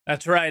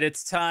That's right.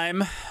 It's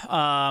time.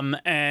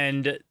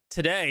 And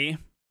today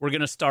we're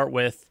going to start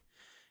with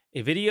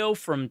a video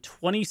from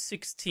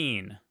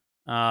 2016.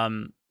 There's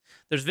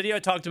a video I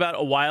talked about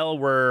a while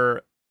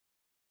where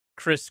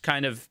Chris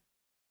kind of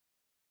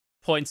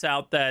points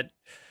out that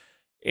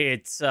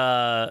it's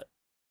Star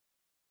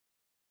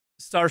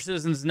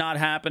Citizen's not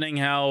happening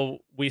how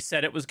we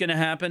said it was going to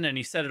happen. And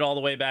he said it all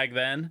the way back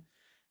then.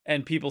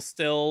 And people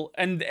still,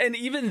 and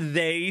even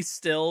they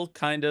still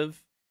kind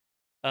of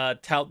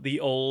tout the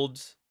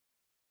old,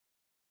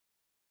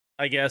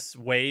 I guess,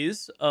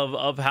 ways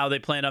of how they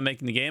plan on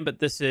making the game. But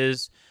this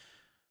is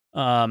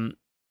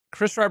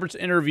Chris Roberts'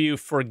 interview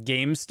for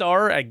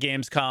GameStar at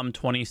Gamescom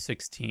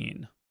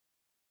 2016.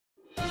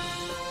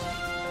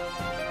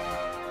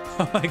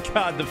 Oh my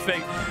God,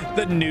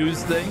 the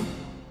news thing.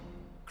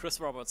 Chris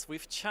Roberts,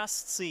 we've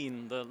just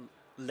seen the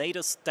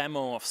latest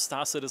demo of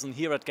Star Citizen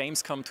here at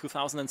Gamescom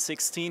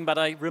 2016, but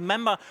I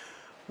remember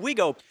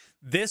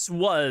This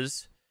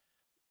was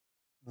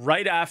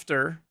right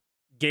after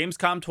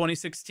Gamescom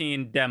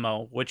 2016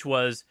 demo, which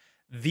was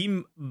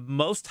the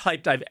most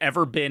hyped I've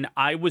ever been.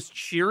 I was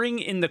cheering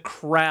in the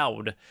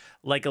crowd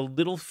like a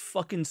little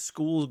fucking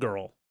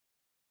schoolgirl.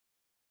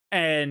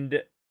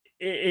 And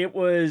it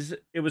was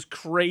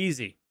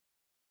crazy.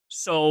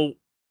 So,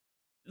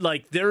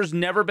 like, there's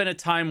never been a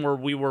time where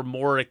we were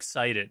more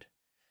excited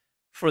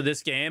for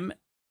this game.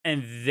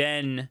 And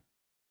then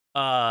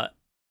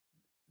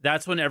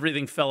that's when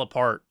everything fell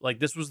apart. Like,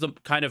 this was the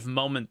kind of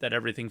moment that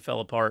everything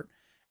fell apart.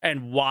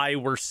 And why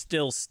we're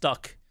still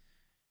stuck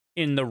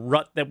in the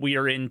rut that we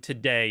are in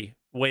today,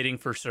 waiting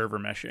for server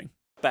meshing.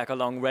 back a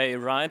long way,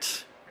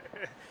 right?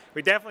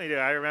 We definitely do.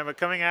 I remember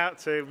coming out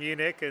to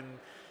Munich and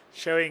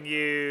showing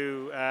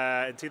you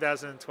in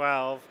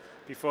 2012,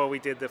 before we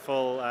did the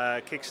full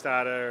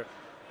Kickstarter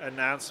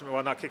announcement,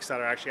 well, not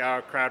Kickstarter, actually,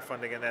 our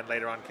crowdfunding and then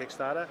later on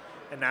Kickstarter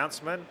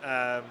announcement.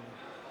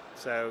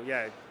 So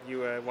yeah, you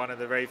were one of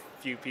the very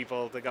few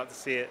people that got to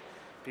see it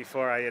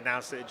before I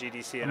announced it at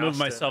GDC. I moved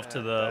myself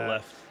to the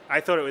left. I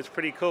thought it was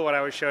pretty cool what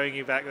I was showing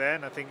you back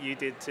then. I think you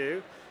did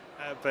too.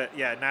 But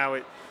yeah, now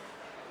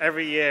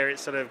every year it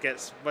sort of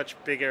gets much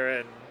bigger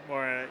and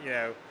more,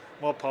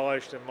 more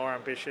polished and more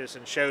ambitious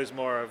and shows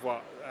more of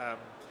what,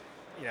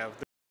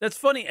 That's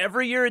funny.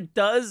 Every year it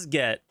does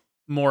get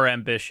more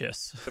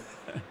ambitious,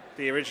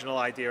 the original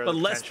idea, but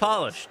less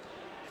polished.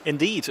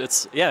 Indeed,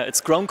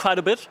 it's grown quite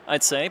a bit,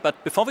 I'd say.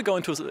 But before we go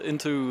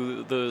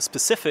into the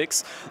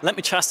specifics, let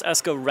me just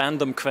ask a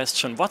random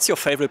question. What's your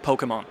favorite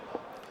Pokemon?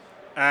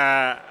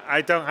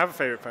 I don't have a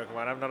favorite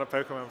Pokemon. I'm not a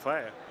Pokemon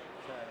player.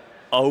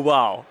 Oh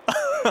wow!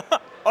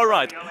 All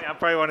right. I'm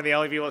probably one of the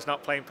only people that's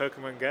not playing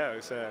Pokemon Go.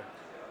 So.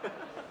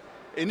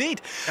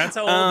 Indeed. That's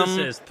how old this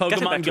is. Getting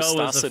back Pokemon to Go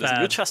Star is a Citizen.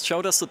 fad. You just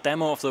showed us the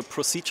demo of the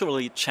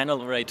procedurally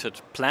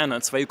generated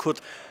planets where you could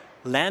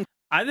land.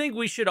 I think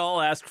we should all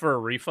ask for a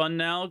refund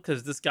now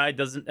because this guy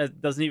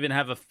doesn't even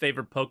have a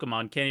favorite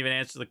Pokemon. Can't even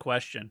answer the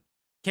question.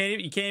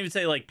 You can't even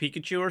say like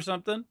Pikachu or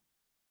something.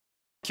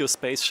 Your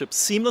spaceship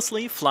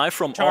seamlessly, fly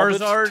from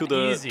Charizard, orbit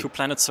easy. to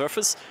planet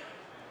surface.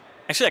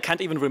 Actually, I can't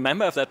even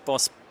remember if that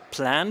was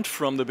planned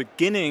from the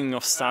beginning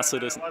of Star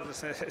Citizen.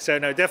 So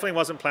no, definitely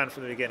wasn't planned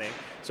from the beginning.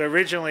 So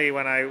originally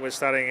when I was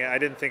starting it, I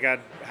didn't think I'd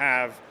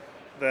have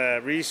the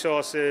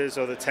resources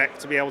or the tech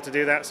to be able to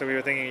do that. So we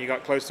were thinking you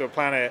got close to a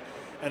planet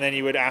and then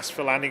you would ask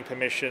for landing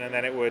permission and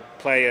then it would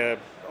play a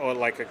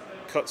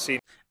cutscene.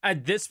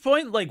 At this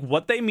point, like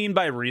what they mean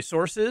by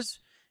resources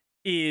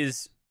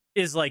is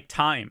like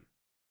time.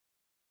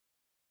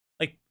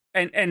 Like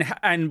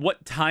and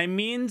what time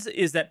means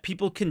is that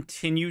people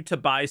continue to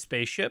buy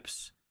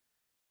spaceships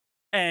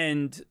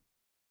and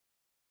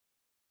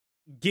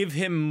give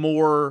him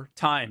more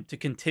time to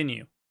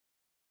continue,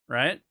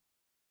 right?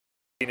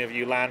 Of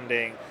you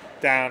landing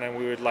down, and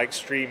we would like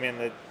stream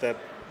in the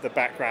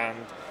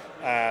background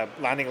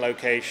landing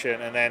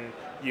location, and then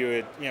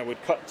you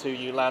would cut to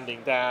you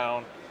landing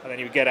down, and then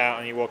you would get out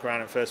and you walk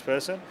around in first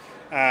person.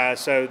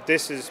 So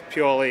this is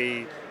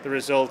purely the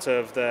result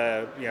of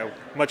the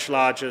much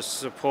larger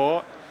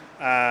support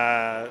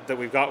that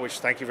we've got, which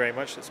thank you very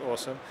much. That's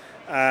awesome.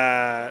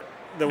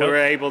 That we were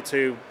able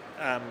to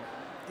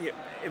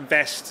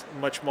invest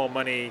much more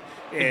money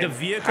in the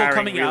vehicle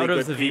coming really out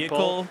of the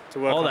people vehicle to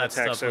work all on that the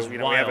tech. stuff was we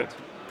wild. have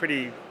a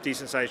pretty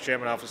decent-sized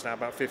German office now,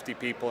 about 50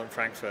 people in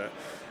Frankfurt,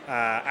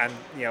 and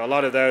a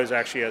lot of those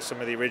actually are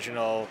some of the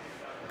original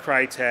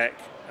Crytek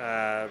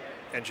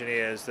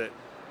engineers that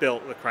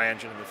built the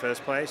CryEngine in the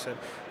first place, and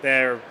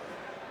they're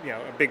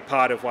a big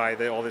part of why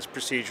all this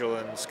procedural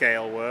and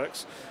scale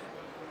works.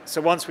 So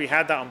once we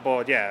had that on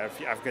board,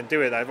 if I can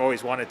do it, I've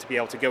always wanted to be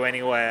able to go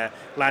anywhere,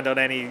 land on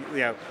any,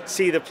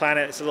 see the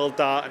planet, it's a little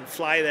dot, and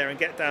fly there and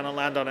get down and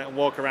land on it and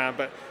walk around,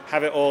 but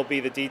have it all be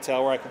the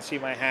detail where I can see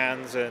my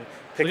hands and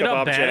pick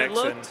up objects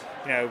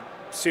and,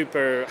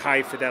 super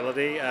high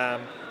fidelity.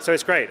 So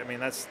it's great. I mean,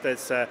 that's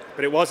but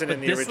it wasn't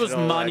in the original This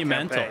was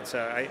monumental. campaign.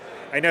 So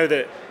I know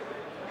that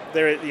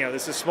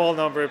there's a small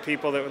number of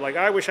people that were like,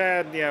 I wish I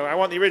had, I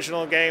want the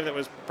original game that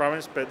was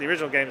promised, but the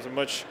original game is a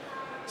much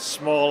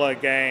smaller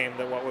game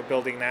than what we're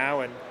building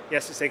now. And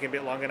yes, it's taking a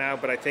bit longer now,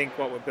 but I think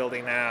what we're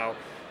building now,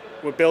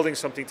 we're building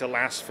something to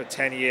last for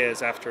 10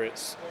 years after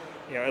it's,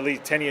 at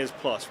least 10 years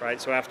plus, right?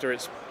 So after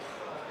it's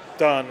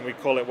done, we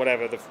call it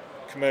whatever, the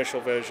commercial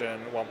version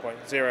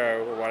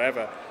 1.0 or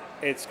whatever,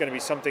 it's going to be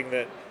something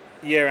that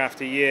year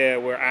after year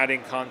we're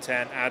adding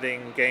content,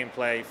 adding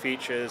gameplay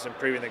features,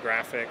 improving the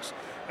graphics,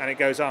 and it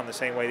goes on the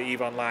same way that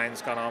EVE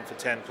Online's gone on for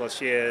 10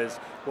 plus years,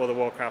 World of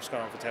Warcraft's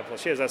gone on for 10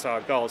 plus years. That's our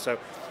goal. So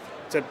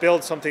to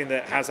build something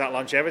that has that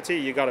longevity,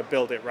 you got to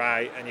build it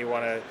right, and you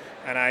want to,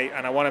 and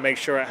I want to make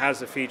sure it has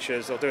the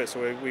features that'll do it. So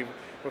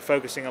we're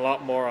focusing a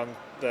lot more on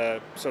the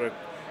sort of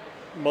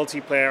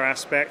multiplayer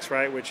aspects,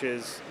 right? Which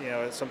is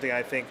something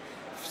I think,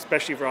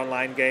 especially for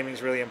online gaming,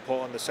 is really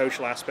important. The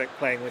social aspect,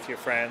 playing with your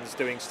friends,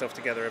 doing stuff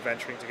together,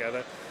 adventuring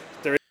together.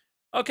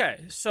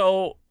 Okay,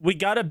 so we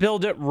got to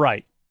build it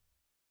right.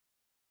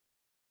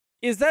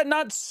 Is that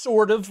not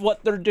sort of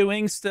what they're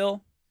doing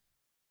still?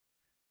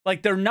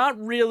 Like, they're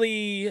not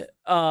really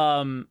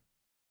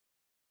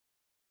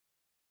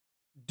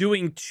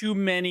doing too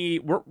many.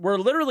 We're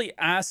literally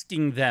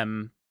asking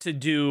them to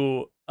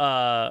do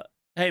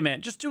hey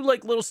man, just do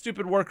like little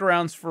stupid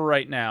workarounds for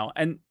right now.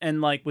 And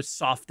like with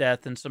soft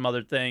death and some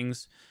other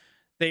things,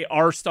 they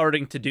are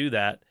starting to do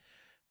that.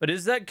 But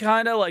is that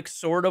kind of like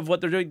sort of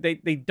what they're doing?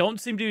 They don't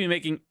seem to be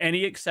making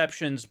any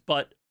exceptions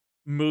but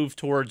move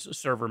towards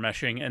server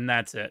meshing, and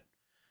that's it.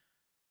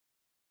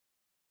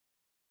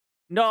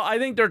 No, I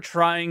think they're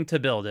trying to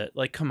build it.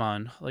 Like, come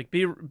on. Like,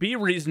 be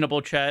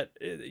reasonable, chat.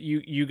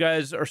 You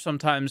guys are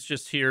sometimes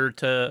just here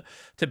to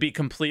be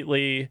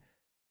completely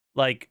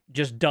like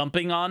just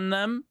dumping on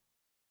them.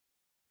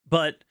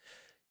 But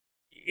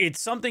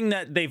it's something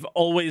that they've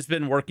always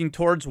been working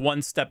towards,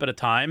 one step at a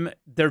time.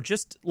 They're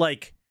just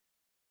like,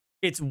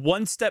 it's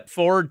one step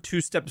forward,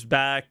 two steps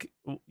back,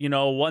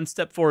 one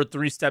step forward,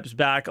 three steps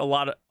back. A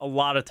lot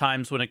of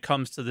times when it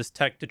comes to this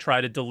tech to try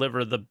to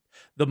deliver the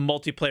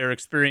multiplayer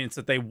experience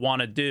that they want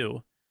to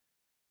do,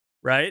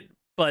 right?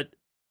 But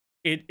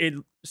it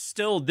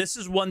still, this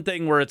is one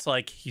thing where it's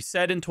like, he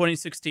said in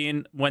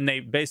 2016 when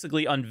they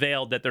basically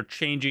unveiled that they're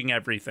changing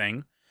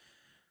everything,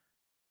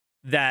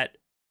 that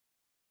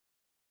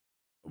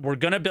we're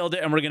going to build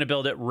it and we're going to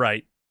build it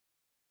right.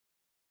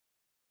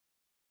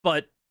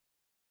 But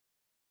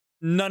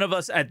none of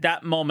us at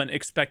that moment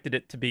expected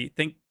it to be.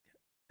 Think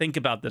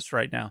about this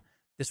right now.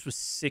 This was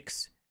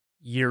 6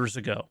 years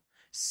ago.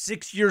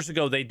 6 years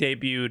ago, they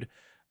debuted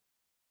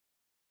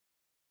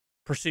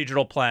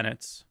Procedural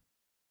Planets,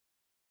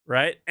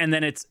 right? And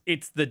then it's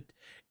the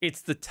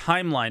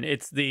timeline.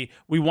 It's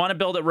we want to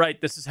build it right.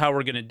 This is how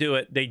we're going to do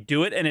it. They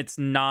do it, and it's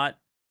not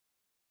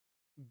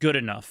good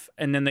enough.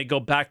 And then they go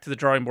back to the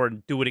drawing board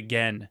and do it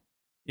again,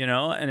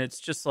 And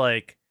it's just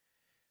like,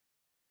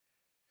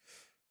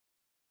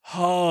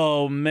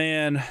 oh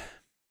man,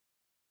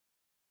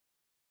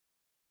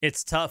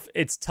 it's tough.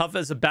 It's tough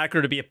as a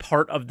backer to be a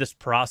part of this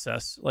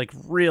process, like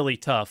really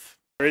tough.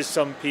 There is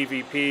some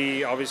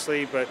PvP,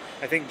 obviously, but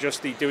I think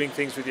just the doing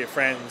things with your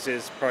friends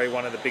is probably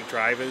one of the big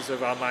drivers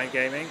of online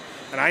gaming,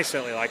 and I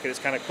certainly like it. It's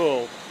kind of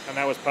cool, and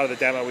that was part of the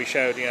demo we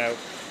showed.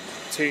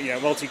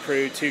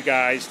 Multi-crew, two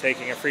guys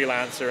taking a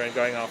freelancer and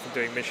going off and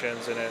doing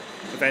missions and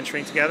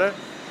adventuring together,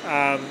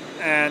 yeah,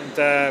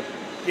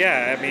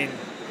 I mean.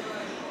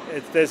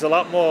 There's a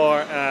lot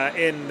more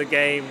in the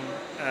game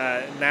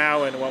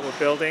now and what we're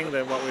building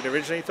than what we'd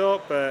originally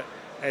thought, but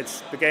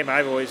it's the game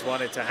I've always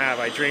wanted to have.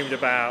 I dreamed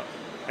about.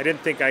 I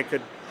didn't think I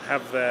could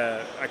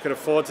I could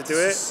afford to do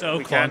it. So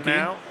we clunky. can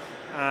now,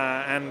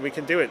 and we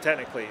can do it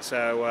technically.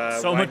 So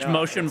so much not?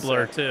 motion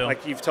blur too.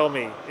 Like you've told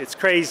me, it's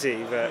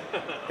crazy, but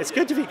it's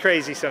good to be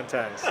crazy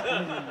sometimes.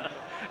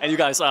 And you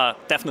guys are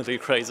definitely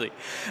crazy,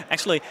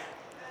 actually.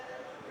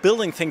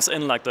 Building things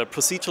in like the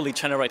procedurally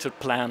generated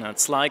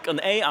planets, like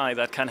an AI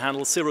that can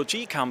handle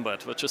zero-G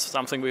combat, which is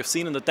something we've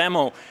seen in the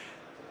demo,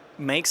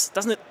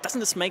 doesn't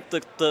this make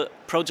the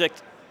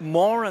project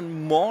more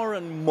and more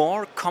and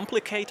more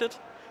complicated?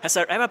 Has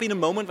there ever been a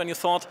moment when you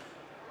thought,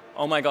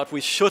 oh my god, we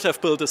should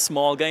have built a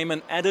small game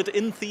and added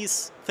in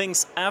these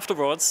things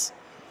afterwards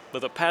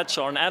with a patch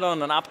or an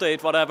add-on, an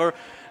update, whatever?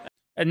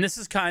 And this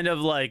is kind of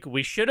like,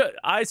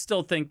 I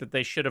still think that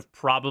they should have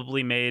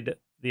probably made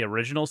the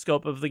original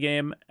scope of the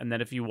game, and then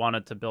if you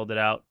wanted to build it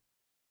out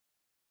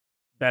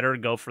better,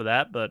 go for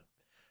that. But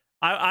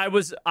I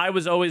was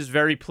always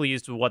very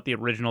pleased with what the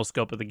original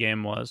scope of the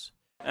game was.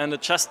 And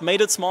it just made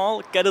it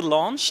small, get it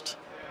launched?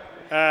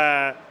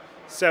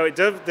 So it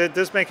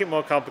does make it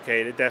more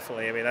complicated,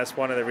 definitely. I mean, that's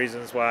one of the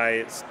reasons why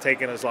it's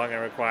taken as long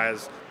and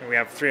requires, and we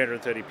have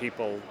 330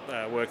 people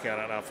working on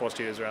it in our 4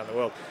 studios around the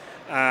world.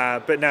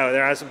 But no,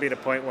 there hasn't been a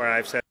point where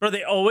I've said... Bro,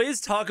 they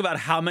always talk about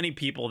how many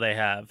people they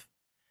have.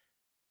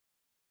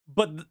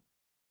 But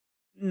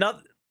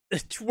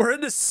we're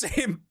in the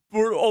same,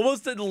 we're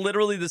almost in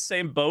literally the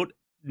same boat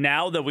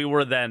now that we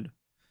were then.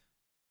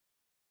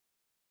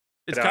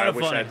 It's kind of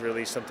funny. I wish I'd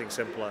released something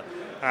simpler.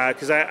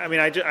 Because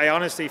I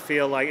honestly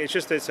feel like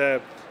it's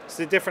a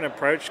different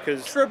approach.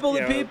 Because triple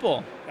the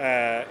people.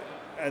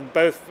 And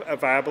both are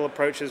viable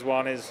approaches.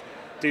 One is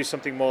do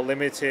something more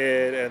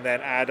limited, and then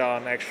add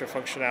on extra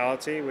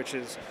functionality, which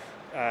is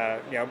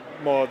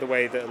more the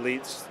way that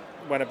Elite's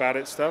went about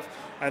its stuff.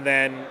 And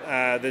then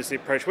there's the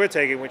approach we're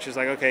taking, which is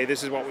like, okay,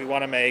 this is what we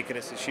want to make, and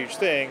it's this huge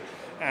thing,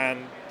 and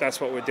that's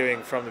what we're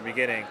doing from the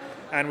beginning.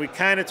 And we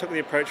kind of took the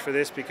approach for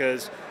this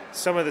because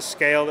some of the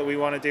scale that we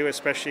want to do,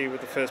 especially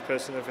with the first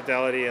person, the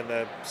fidelity, and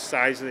the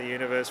size of the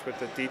universe with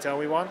the detail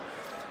we want,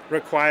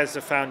 requires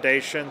the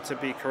foundation to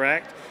be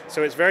correct.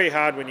 So it's very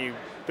hard when you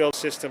build a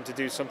system to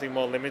do something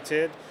more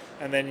limited,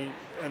 and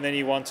then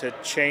you want to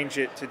change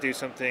it to do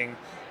something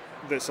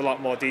that's a lot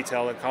more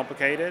detailed and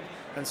complicated.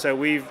 And so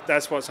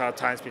that's what's our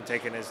time's been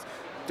taken, is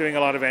doing a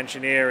lot of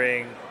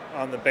engineering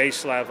on the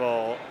base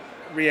level,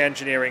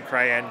 re-engineering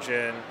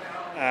CryEngine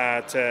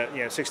to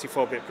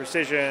 64-bit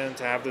precision,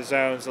 to have the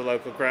zones, the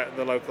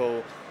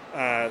local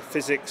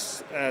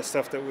physics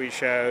stuff that we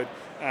showed.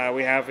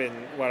 We have in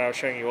what I was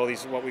showing you all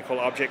these what we call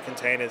object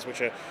containers, which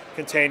are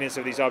containers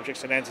of these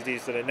objects and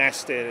entities that are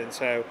nested, and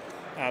so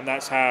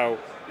that's how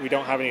we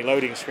don't have any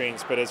loading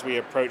screens, but as we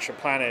approach a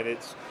planet,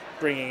 it's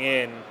bringing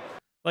in.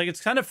 Like,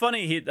 it's kind of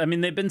funny. I mean,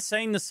 they've been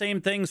saying the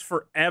same things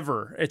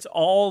forever. It's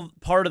all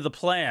part of the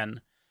plan.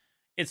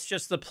 It's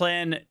just the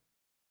plan's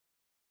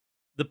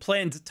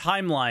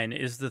timeline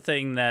is the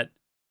thing that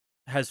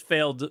has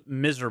failed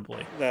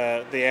miserably.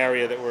 The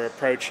area that we're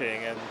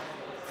approaching and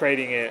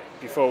creating it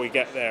before we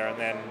get there, and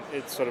then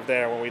it's sort of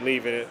there when we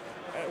leave it.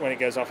 When it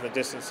goes off in the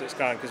distance, it's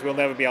gone, because we'll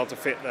never be able to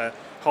fit the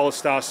whole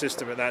star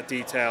system at that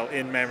detail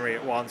in memory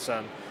at once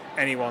on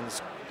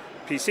anyone's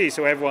PC.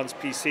 So everyone's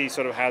PC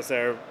sort of has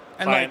their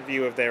client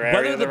view of their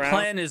area. Whether the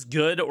plan is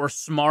good or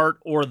smart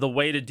or the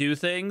way to do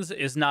things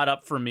is not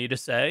up for me to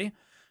say.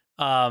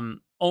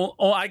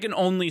 I can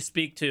only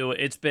speak to,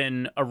 it's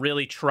been a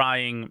really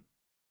trying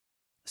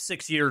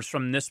 6 years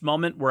from this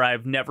moment where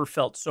I've never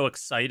felt so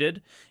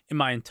excited in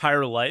my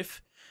entire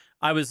life.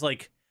 I was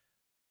like,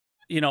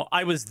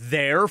 I was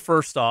there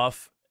first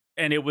off,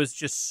 and it was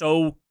just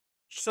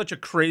such a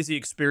crazy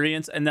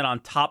experience. And then on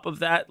top of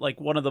that,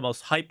 like one of the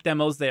most hyped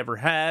demos they ever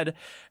had.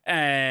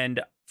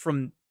 And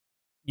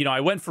I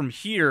went from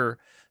here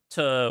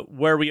to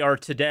where we are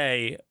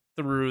today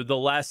through the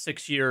last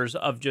 6 years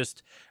of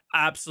just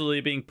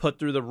absolutely being put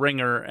through the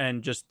ringer,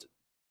 and just,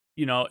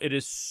 it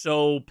is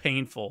so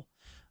painful.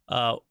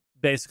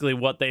 Basically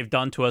what they've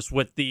done to us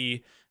with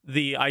the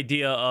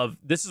idea of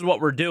this is what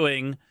we're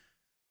doing,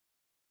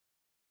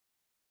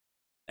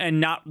 and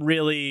not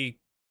really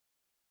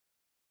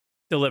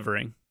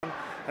delivering.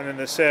 And then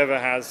the server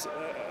has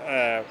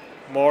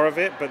more of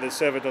it, but the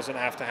server doesn't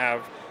have to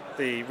have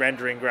the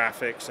rendering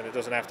graphics, and it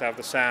doesn't have to have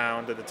the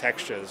sound and the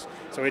textures.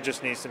 So it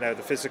just needs to know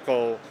the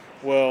physical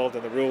world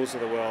and the rules of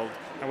the world,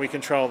 and we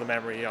control the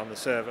memory on the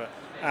server.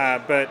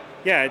 But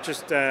yeah, it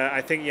just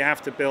I think you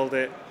have to build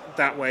it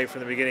that way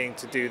from the beginning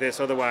to do this.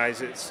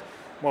 Otherwise, it's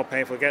more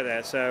painful to get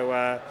there.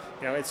 So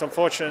it's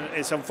unfortunate.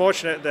 It's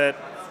unfortunate that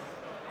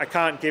I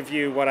can't give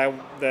you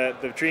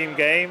the dream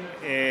game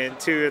in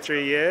 2 or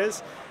 3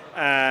 years.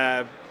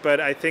 But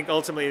I think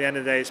ultimately, at the end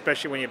of the day,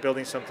 especially when you're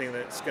building something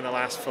that's going to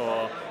last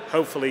for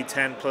hopefully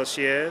 10 plus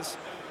years,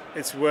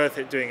 it's worth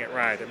it doing it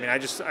right. I mean, I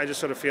just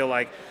sort of feel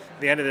like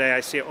at the end of the day, I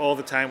see it all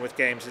the time with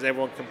games, is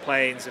everyone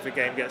complains if a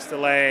game gets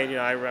delayed.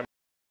 I remember.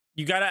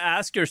 You got to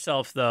ask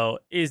yourself, though,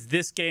 is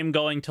this game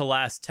going to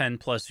last 10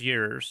 plus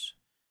years?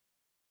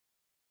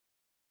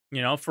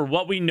 For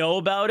what we know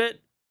about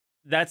it,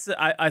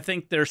 I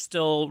think there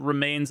still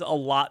remains a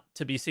lot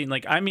to be seen.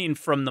 Like, I mean,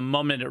 from the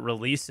moment it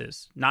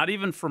releases, not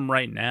even from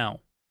right now.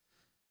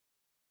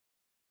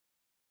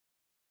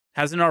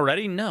 Hasn't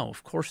already? No,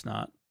 of course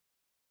not.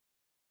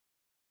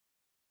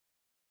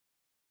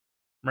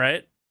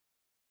 Right?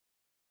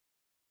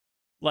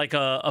 Like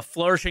a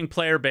flourishing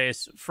player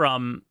base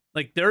from,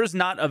 like, there is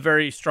not a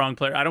very strong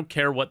player. I don't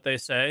care what they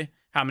say,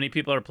 how many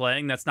people are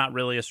playing. That's not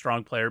really a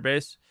strong player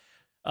base.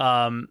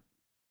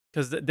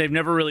 Because they've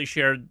never really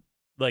shared,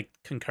 like,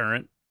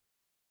 concurrent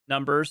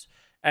numbers.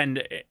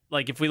 And,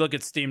 like, if we look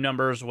at Steam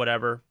numbers,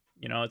 whatever,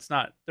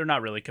 they're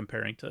not really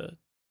comparing to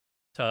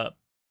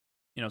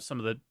some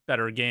of the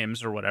better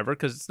games or whatever,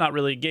 because it's not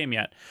really a game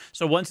yet.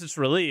 So once it's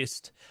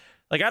released,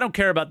 like, I don't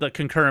care about the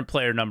concurrent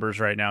player numbers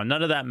right now.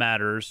 None of that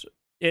matters.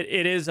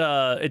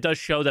 It does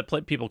show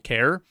that people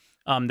care,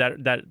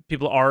 that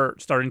people are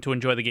starting to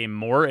enjoy the game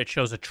more. It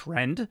shows a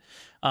trend.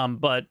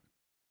 But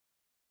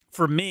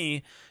for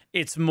me,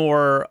 it's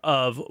more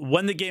of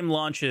when the game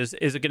launches,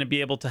 is it going to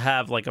be able to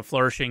have like a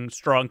flourishing,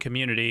 strong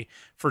community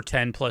for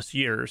 10 plus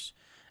years?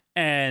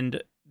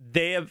 And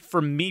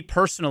for me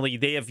personally,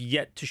 they have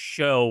yet to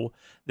show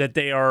that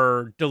they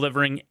are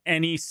delivering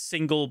any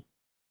single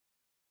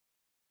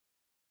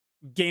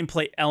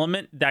gameplay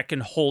element that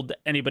can hold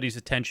anybody's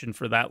attention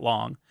for that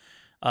long.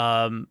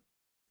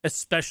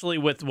 Especially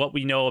with what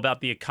we know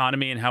about the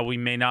economy and how we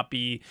may not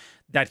be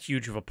that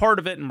huge of a part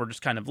of it, and we're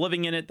just kind of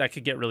living in it. That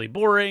could get really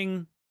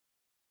boring.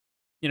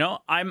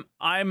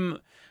 I'm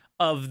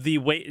of the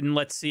wait and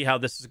let's see how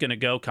this is going to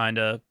go kind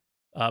of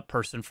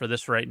person for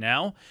this right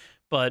now.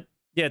 But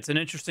yeah, it's an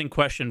interesting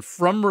question.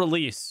 From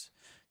release,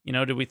 You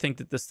know, do we think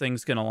that this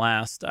thing's going to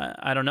last?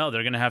 I don't know.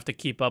 They're going to have to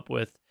keep up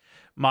with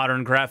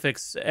modern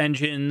graphics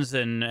engines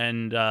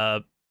and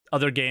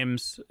other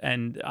games,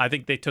 and I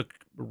think they took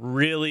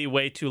really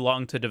way too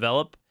long to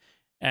develop.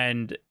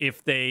 And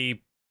if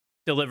they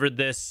delivered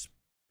this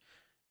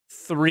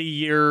 3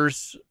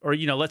 years, or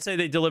let's say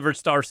they delivered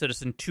Star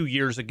Citizen 2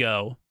 years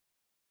ago,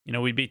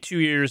 we'd be 2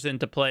 years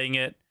into playing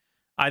it.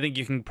 I think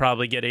you can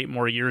probably get 8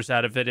 more years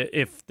out of it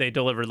if they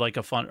delivered like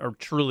a fun or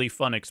truly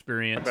fun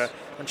experience. But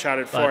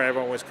Uncharted 4,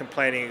 everyone was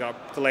complaining it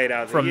got delayed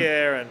out of the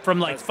year, and from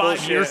like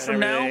 5 years from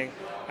now.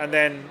 And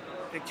then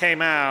it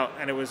came out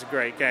and it was a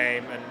great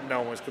game and no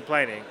one was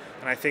complaining.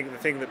 And I think the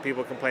thing that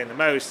people complain the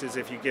most is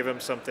if you give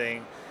them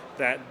something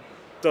that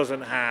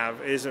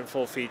isn't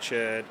full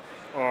featured,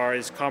 or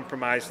is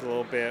compromised a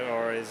little bit,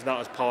 or is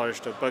not as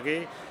polished or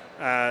buggy,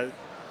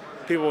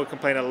 people would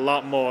complain a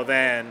lot more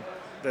then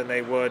than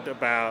they would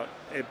about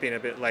it being a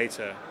bit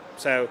later.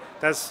 So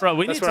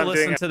we need to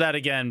listen to that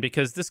again,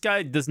 because this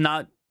guy does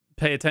not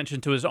pay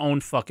attention to his own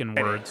fucking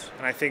words.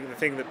 And I think the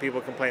thing that people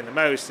complain the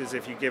most is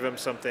if you give them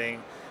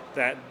something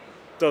that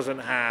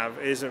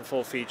isn't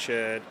full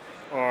featured,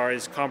 or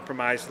is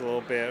compromised a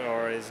little bit,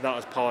 or is not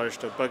as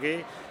polished or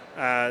buggy,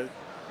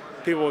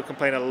 people would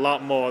complain a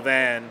lot more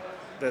then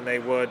than they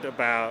would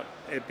about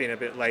it being a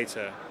bit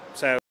later.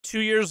 So 2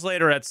 years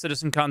later at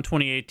CitizenCon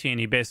 2018,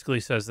 he basically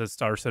says that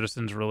Star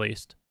Citizen's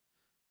released.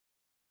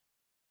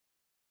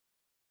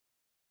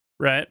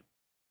 Right?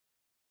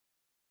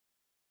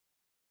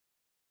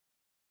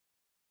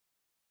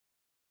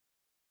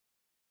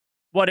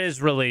 What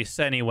is release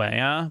anyway,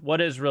 huh?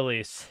 What is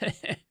release?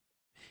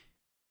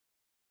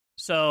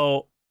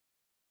 So,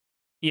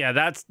 yeah,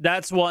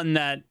 that's one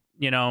that,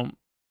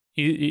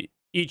 you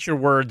eat your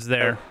words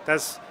there.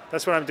 That's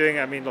what I'm doing.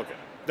 I mean, look,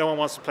 no one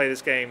wants to play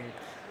this game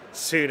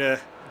sooner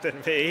than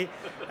me,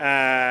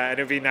 and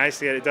it'd be nice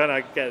to get it done.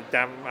 I get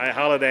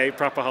a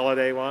proper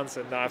holiday once,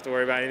 and not have to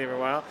worry about anything for a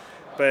while.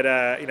 But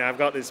I've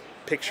got this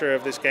picture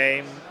of this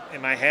game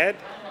in my head,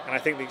 and I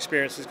think the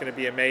experience is going to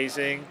be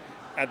amazing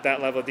at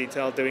that level of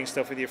detail, doing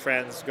stuff with your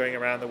friends, going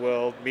around the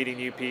world, meeting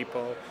new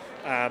people.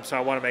 So I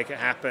want to make it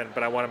happen,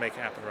 but I want to make it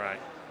happen right.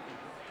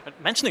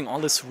 Mentioning all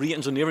this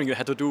re-engineering you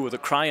had to do with the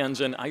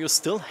CryEngine, are you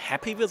still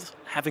happy with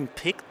having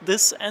picked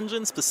this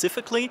engine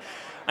specifically?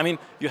 I mean,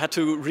 you had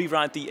to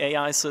rewrite the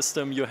AI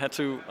system, you had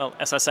to, well,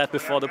 as I said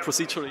before, the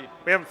procedurally...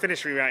 We haven't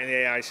finished rewriting the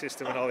AI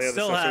system and all the other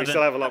Still stuff, so we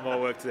still have a lot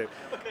more work to do.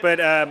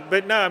 Okay.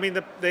 But no, I mean,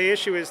 the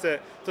issue is that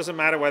it doesn't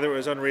matter whether it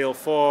was Unreal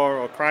 4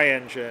 or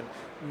CryEngine,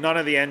 none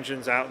of the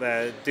engines out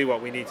there do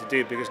what we need to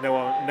do, because no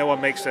one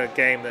makes a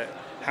game that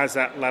has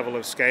that level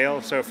of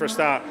scale. So for a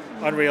start,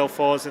 Unreal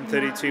 4 is in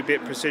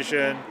 32-bit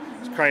precision,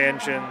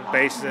 CryEngine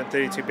base is in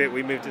 32-bit,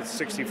 we moved it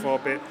to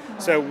 64-bit.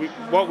 So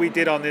what we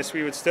did on this,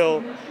 we would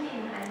still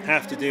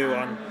have to do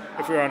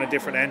if we were on a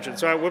different engine.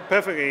 So we're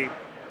perfectly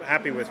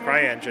happy with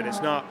CryEngine.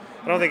 I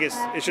don't think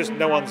it's just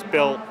no one's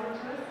built,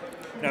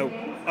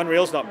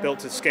 Unreal's not built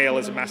to scale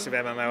as a massive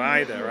MMO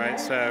either, right?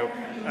 So,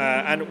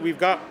 and we've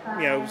got,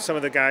 some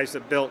of the guys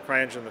that built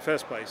CryEngine in the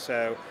first place,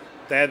 so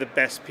they're the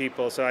best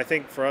people. So I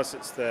think for us,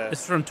 it's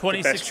from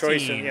 2016. The best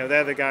choice. And,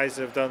 they're the guys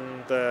that have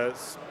done the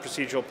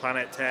procedural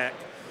planet tech,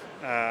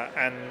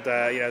 and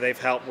they've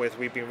helped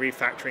we've been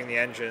refactoring the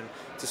engine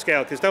to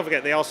scale. Because don't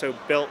forget, they also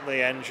built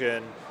the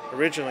engine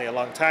originally a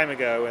long time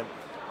ago, and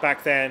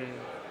back then,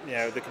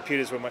 the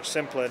computers were much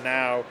simpler.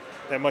 Now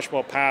they're much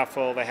more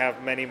powerful. They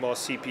have many more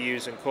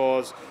CPUs and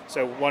cores.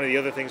 So one of the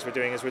other things we're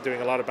doing is we're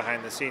doing a lot of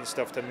behind-the-scenes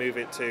stuff to move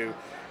it to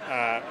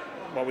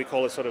what we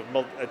call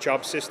a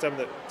job system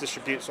that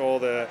distributes all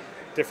the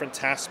different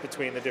tasks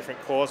between the different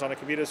cores on a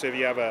computer. So if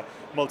you have a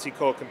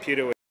multi-core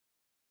computer...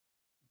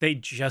 They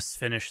just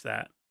finished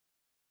that,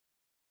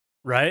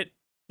 right?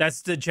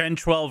 That's the Gen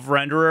 12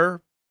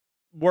 renderer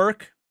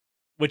work,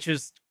 which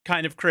is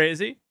kind of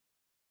crazy.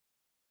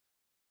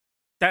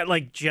 That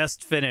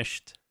just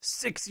finished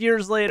 6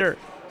 years later.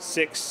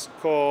 6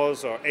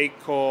 cores or 8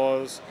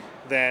 cores,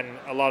 then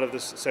a lot of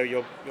this, so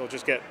you'll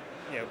just get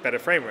better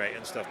frame rate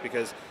and stuff,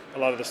 because a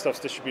lot of the stuff's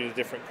distributed to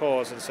different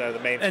cores, and so the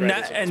main thread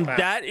and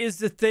that is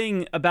the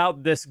thing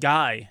about this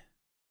guy.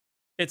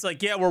 It's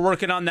yeah, we're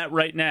working on that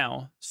right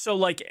now.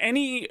 So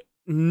any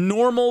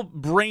normal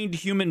brained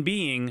human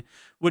being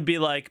would be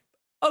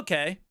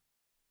okay.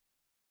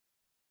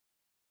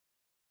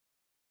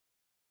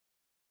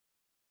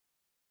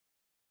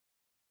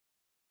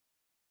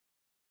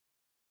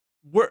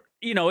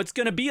 It's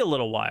going to be a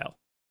little while.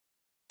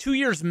 2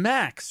 years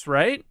max,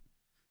 right?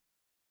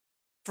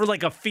 For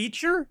a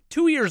feature,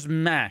 2 years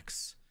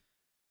max.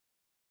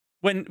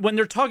 When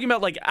they're talking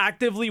about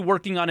actively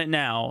working on it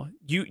now,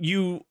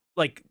 you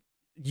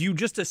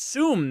just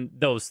assume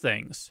those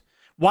things.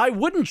 Why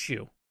wouldn't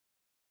you?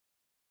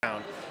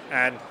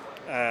 And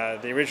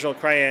the original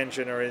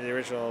CryEngine or the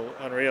original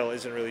Unreal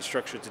isn't really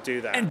structured to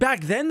do that. And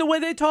back then, the way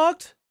they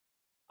talked,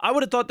 I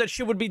would have thought that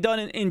shit would be done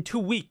in 2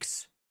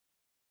 weeks.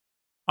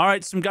 All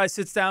right, some guy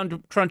sits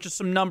down, crunches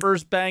some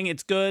numbers, bang,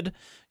 it's good,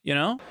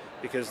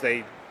 Because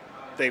they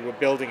were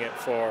building it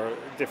for a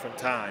different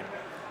time.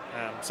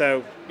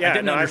 So yeah, I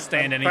didn't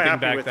understand I'm quite anything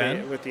happy back with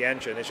then. with the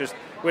engine. It's just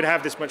we'd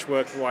have this much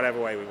work whatever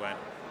way we went.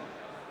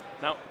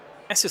 Now,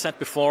 as you said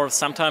before,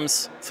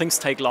 sometimes things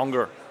take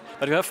longer.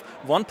 But you have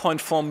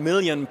 1.4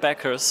 million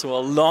backers who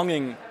are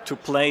longing to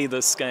play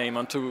this game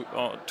and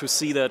to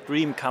see their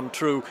dream come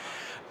true.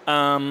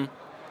 I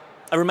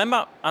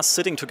remember us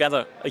sitting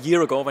together a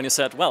year ago when you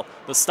said, well,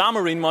 the Star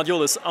Marine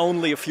module is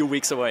only a few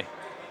weeks away.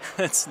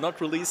 It's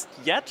not released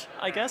yet,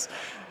 I guess.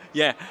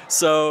 Yeah,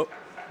 so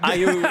are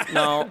you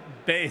now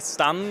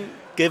done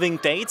giving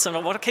dates?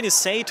 And what can you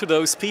say to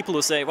those people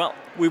who say, well,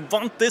 we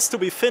want this to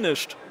be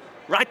finished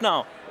right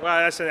now?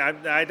 Well,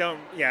 I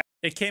don't, yeah.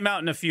 It came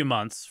out in a few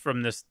months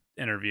from this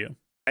interview.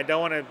 I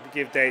don't want to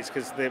give dates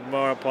because the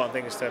more important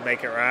thing is to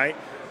make it right.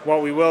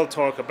 What we will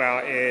talk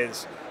about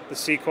is the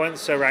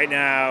sequence. So right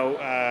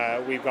now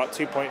we've got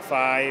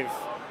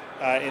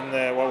 2.5 in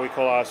the what we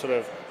call our sort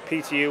of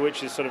PTU,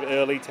 which is sort of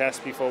early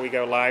test before we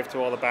go live to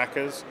all the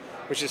backers,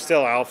 which is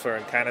still alpha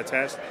and kind of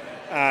test.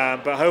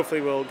 But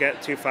hopefully we'll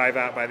get 2.5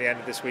 out by the end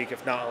of this week.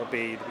 If not, it'll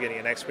be the beginning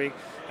of next week.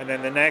 And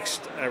then the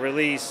next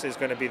release is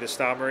going to be the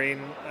Star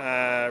Marine,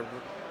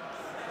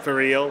 for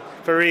real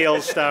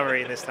Star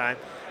Marine this time.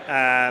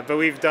 But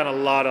we've done a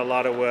lot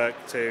of work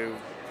to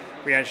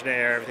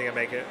re-engineer everything and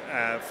make it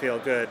feel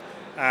good.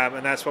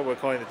 And that's what we're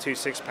calling the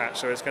 2.6 patch.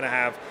 So it's going to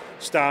have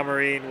Star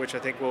Marine, which I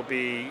think will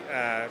be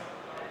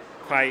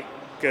quite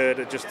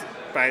good just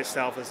by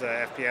itself as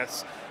a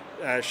FPS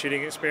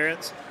shooting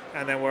experience.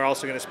 And then we're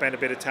also going to spend a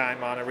bit of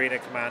time on Arena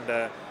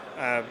Commander,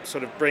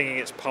 sort of bringing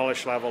its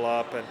polish level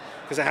up, and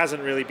because it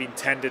hasn't really been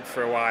tended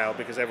for a while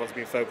because everyone's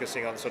been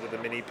focusing on sort of the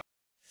mini.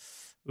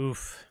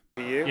 Oof.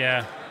 PU.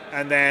 Yeah.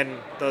 And then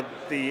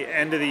the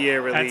end of the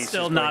year release. That's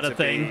still is not going a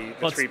to thing. be the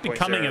Well, it's 3.0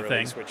 becoming a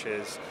release, thing. which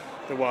is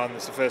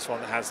that's the first one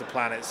that has the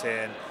planets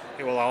in.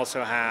 It will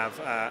also have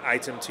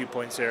item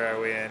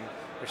 2.0 in,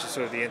 which is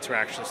sort of the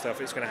interaction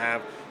stuff. It's going to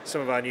have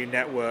some of our new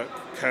network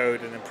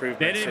code and improvements.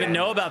 They didn't even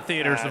know about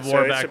Theaters of so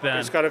War back then.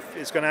 It's got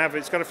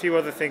a few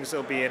other things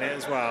that'll be in it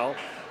as well.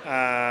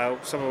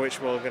 Some of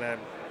which we're going to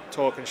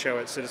talk and show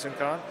at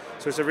CitizenCon.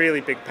 So it's a really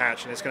big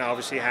patch, and it's going to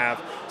obviously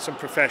have some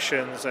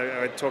professions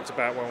I talked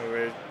about when we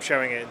were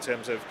showing it in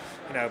terms of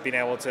being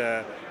able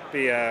to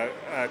be a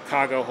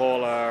cargo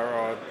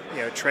hauler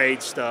or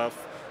trade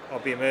stuff, or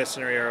be a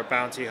mercenary or a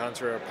bounty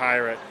hunter or a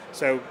pirate.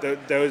 So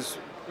those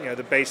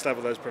the base level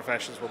of those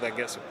professions will then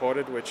get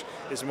supported, which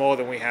is more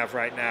than we have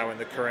right now in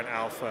the current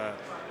alpha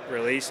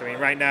release. I mean,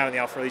 right now in the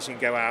alpha release, you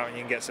can go out and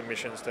you can get some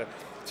missions to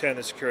turn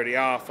the security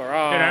off or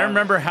on. And I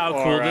remember how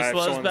cool this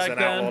was if back someone's an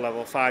then. outlaw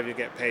level 5, you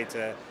get paid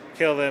to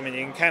kill them, and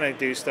you can kind of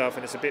do stuff,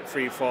 and it's a bit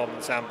free-form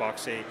and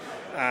sandboxy,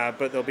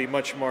 but there'll be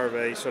much more of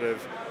a sort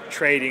of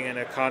trading and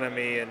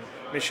economy and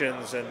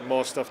missions and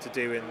more stuff to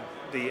do in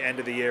the end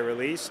of the year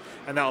release,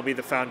 and that'll be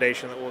the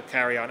foundation that will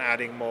carry on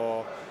adding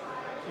more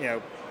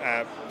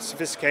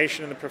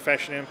sophistication in the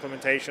profession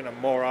implementation and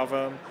more of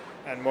them,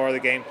 and more of the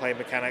gameplay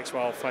mechanics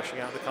while fleshing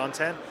out the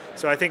content.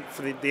 So I think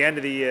for the end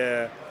of the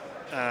year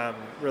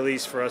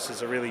release for us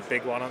is a really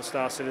big one on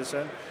Star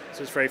Citizen.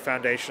 So it's very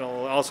foundational.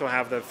 We'll also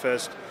have the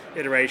first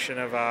iteration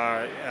of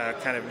our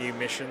kind of new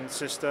mission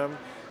system,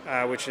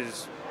 which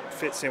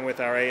fits in with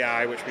our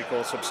AI, which we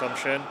call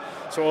Subsumption.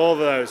 So all of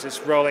those,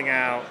 it's rolling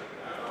out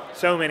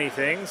so many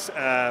things.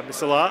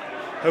 It's a lot.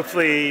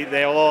 Hopefully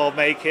they'll all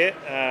make it.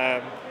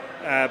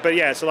 But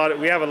yeah, it's a lot.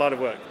 We have a lot of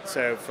work.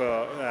 So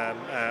for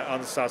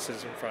on the Star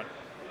Citizen front.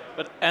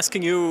 But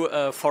asking you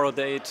for a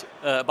date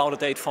about a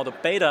date for the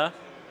beta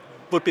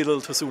would be a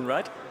little too soon,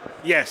 right?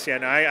 Yes. Yeah.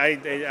 No. I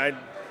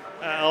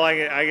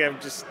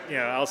just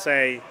I'll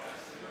say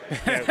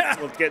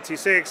we'll get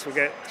 2.6, we'll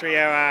get 3.0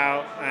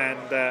 out,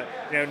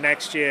 and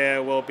next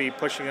year we'll be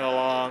pushing it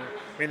along.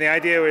 I mean, the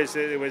idea was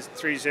that it was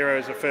 3.0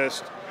 as the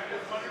first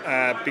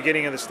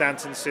beginning of the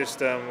Stanton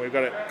system. We've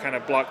got it kind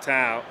of blocked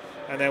out.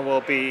 And then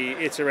we'll be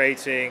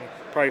iterating,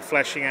 probably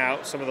fleshing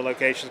out some of the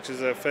locations,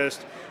 because the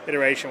first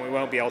iteration we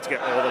won't be able to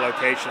get all the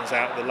locations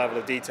out at the level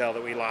of detail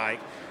that we like,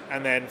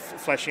 and then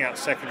fleshing out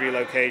secondary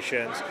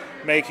locations,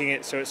 making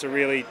it so it's a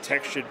really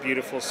textured,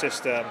 beautiful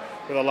system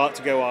with a lot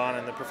to go on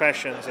in the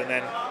professions. And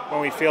then when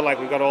we feel like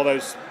we've got all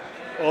those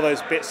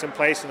bits in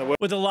place in the work,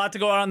 with a lot to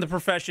go on in the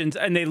professions,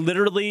 and they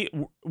literally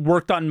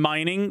worked on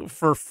mining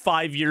for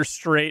 5 years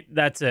straight.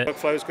 That's it.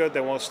 Workflow's good,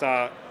 then we'll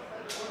start.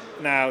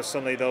 Now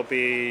suddenly there'll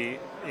be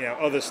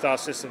other Star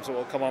systems that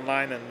will come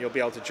online, and you'll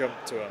be able to jump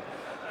to them,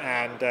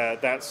 and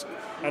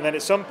then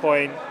at some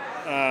point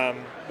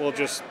we'll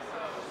just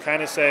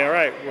kind of say, all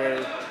right,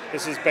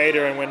 this is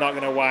beta, and we're not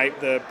going to wipe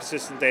the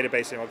persistent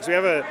database anymore, because we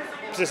have a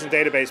persistent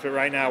database, but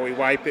right now we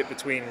wipe it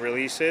between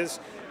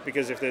releases,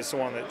 because if there's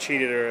someone that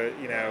cheated or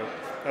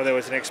there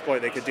was an exploit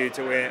they could do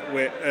to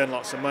earn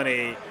lots of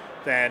money,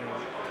 then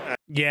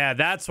yeah,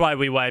 that's why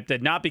we wiped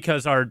it, not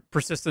because our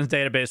persistence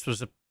database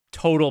was a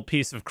total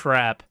piece of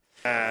crap.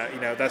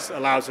 That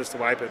allows us to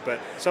wipe it, but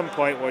at some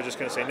point we're just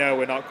going to say, no,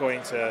 we're not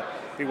going to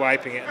be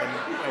wiping it,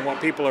 and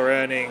what people are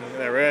earning,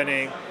 they're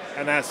earning,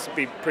 and that's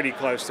be pretty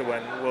close to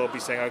when we'll be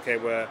saying, okay,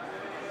 we're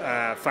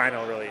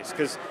final release,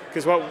 because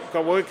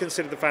what we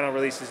consider the final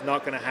release is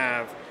not going to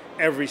have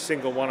every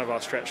single one of our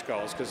stretch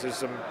goals, because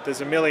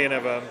there's a million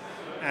of them,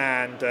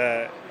 and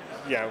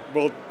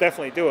we'll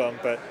definitely do them.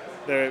 But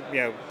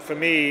for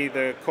me,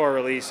 the core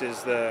release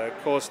is the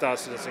core Star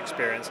Citizen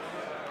experience,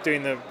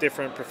 doing the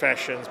different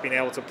professions, being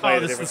able to play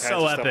the different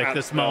kinds of stuff at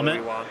the spell that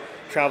we want,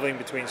 traveling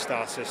between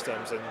star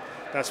systems, and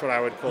that's what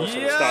I would call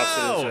sort of Star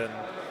Citizen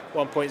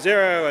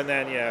 1.0, and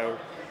then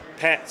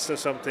pets or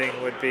something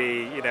would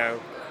be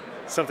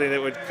something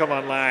that would come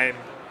online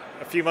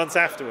a few months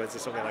afterwards or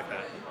something like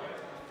that.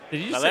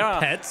 Did you now, say there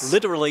pets? Are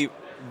literally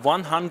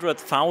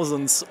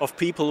 100,000 of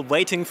people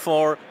waiting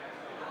for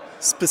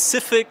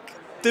specific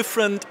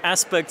different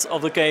aspects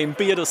of the game,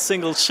 be it a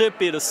single ship,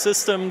 be it a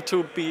system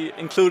to be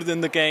included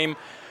in the game.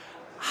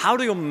 How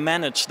do you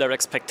manage their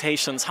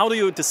expectations? How do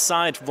you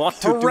decide what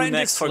to do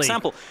next? For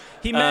example,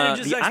 he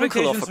manages the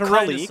uncle of a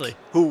colleague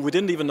who we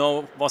didn't even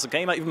know was a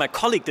gamer, even my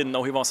colleague didn't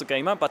know he was a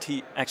gamer, but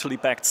he actually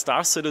backed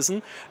Star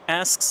Citizen,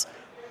 asks,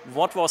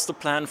 what was the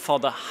plan for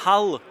the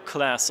Hull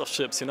class of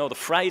ships, the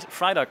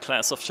freighter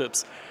class of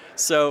ships?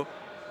 So,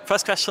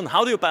 first question,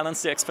 how do you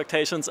balance the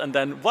expectations? And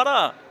then, what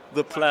are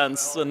the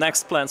plans, the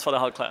next plans for the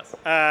Hull class?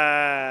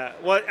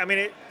 Well, I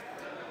mean,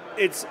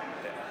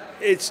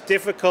 it's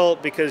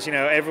difficult because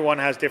everyone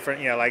has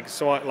different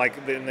like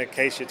in the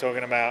case you're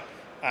talking about,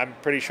 I'm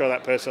pretty sure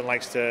that person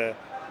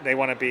they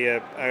want to be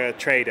a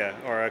trader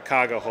or a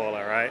cargo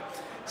hauler, right?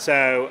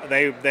 So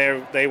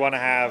they want to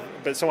have,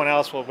 but someone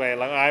else will be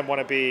like, I want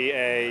to be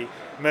a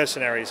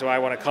mercenary, so I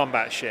want a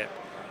combat ship.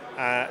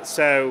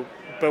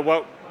 But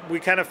what we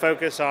kind of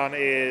focus on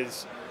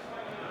is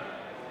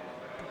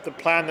the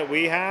plan that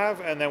we have,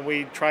 and then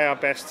we try our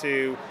best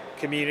to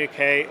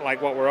communicate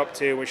like what we're up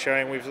to.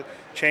 We've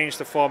changed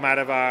the format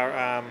of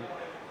our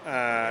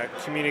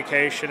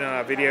communication and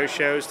our video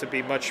shows to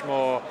be much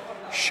more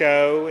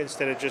show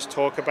instead of just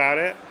talk about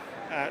it.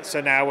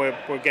 So now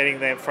we're getting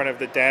them in front of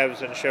the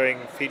devs and showing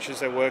features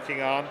they're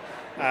working on,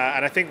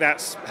 and I think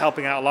that's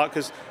helping out a lot,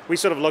 because we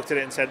sort of looked at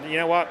it and said, you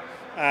know what,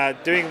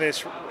 doing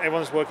this,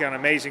 everyone's working on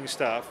amazing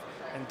stuff,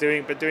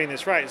 but doing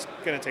this right is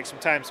going to take some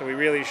time. So we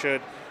really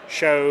should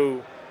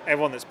show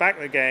everyone that's back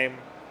in the game,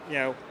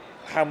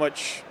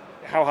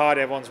 how hard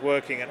everyone's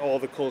working and all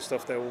the cool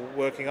stuff they're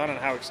working on and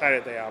how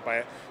excited they are by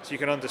it, so you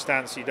can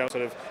understand, so you don't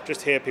sort of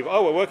just hear people,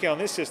 oh, we're working on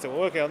this system, we're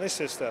working on this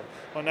system.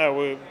 Oh no,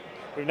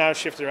 we've now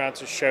shifted around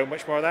to show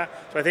much more of that.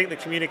 So I think the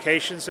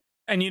communications.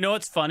 And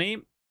what's funny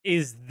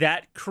is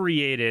that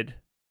created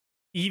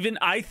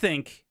I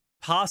think,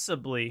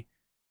 possibly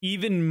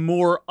even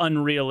more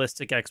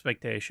unrealistic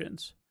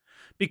expectations.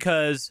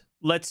 Because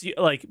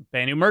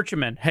Banu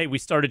Merchantman. Hey, we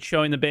started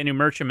showing the Banu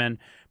Merchantman,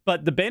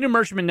 but the Banu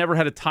Merchantman never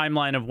had a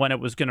timeline of when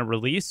it was going to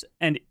release.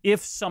 And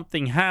if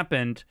something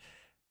happened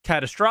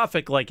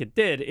catastrophic like it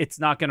did, it's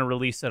not going to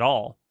release at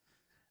all.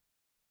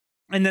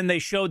 And then they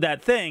showed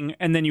that thing,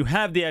 and then you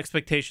have the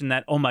expectation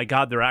that, oh my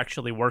God, they're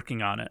actually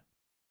working on it,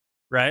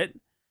 right?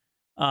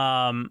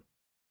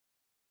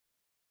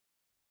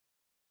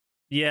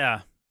 Yeah.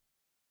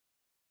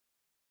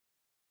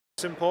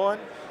 It's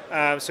important,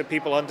 so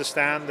people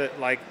understand that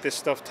this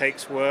stuff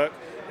takes work,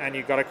 and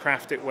you've got to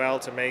craft it well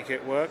to make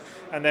it work.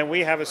 And then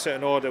we have a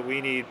certain order we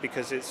need,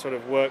 because it sort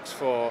of works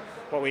for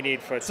what we need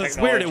for so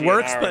technology. It's weird, it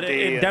works, but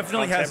it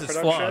definitely has its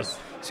flaws.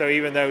 So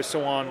even though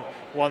someone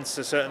wants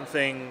a certain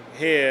thing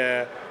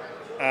here,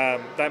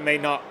 that may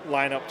not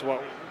line up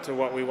to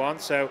what we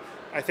want. So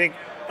I think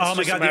oh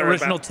my God, the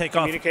original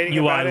takeoff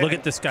UI. Look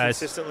at this, guys.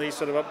 Consistently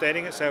sort of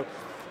updating it. So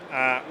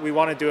we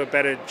want to do a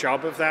better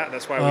job of that.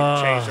 That's why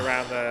we've changed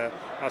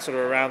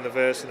around the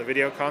verse and the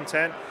video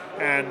content.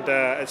 And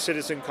at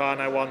CitizenCon,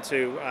 I want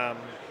to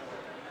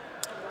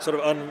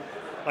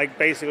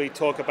basically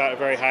talk about a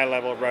very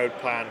high-level road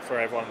plan for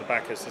everyone in the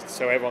backers,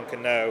 so everyone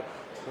can know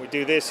we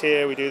do this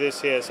here, we do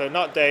this here. So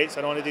not dates.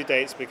 I don't want to do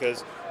dates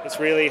because it's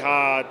really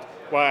hard.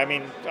 Well, I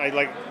mean,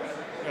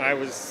 I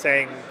was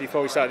saying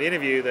before we started the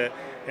interview that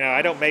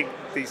I don't make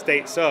these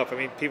dates up. I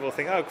mean, people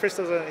think, oh, Chris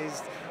doesn't.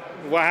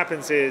 What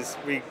happens is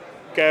we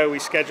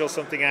schedule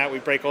something out, we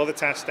break all the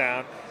tasks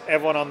down.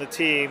 Everyone on the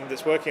team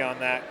that's working on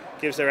that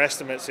gives their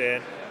estimates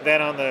in.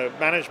 Then on the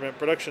management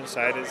production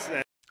side,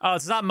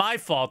 it's not my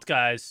fault,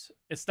 guys.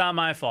 It's not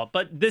my fault.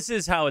 But this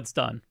is how it's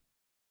done,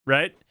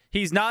 right?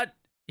 He's not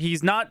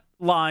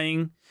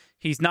lying.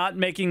 He's not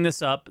making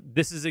this up.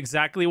 This is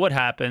exactly what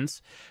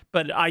happens.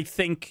 But I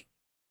think,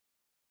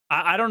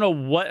 I don't know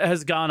what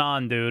has gone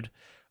on, dude,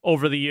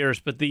 over the years,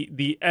 but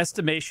the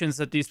estimations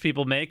that these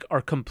people make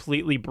are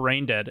completely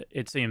brain dead,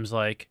 it seems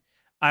like.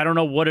 I don't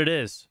know what it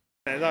is.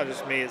 And it's not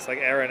just me, it's like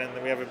Aaron, and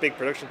then we have a big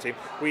production team.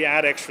 We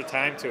add extra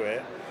time to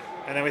it,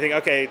 and then we think,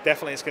 okay,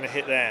 definitely it's going to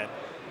hit then.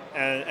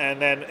 And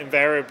then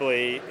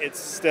invariably, it's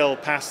still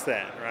past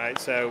then, right?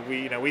 So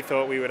we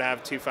thought we would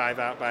have 2.5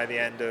 out by the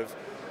end of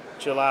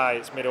July.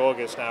 It's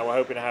mid-August now. We're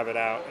hoping to have it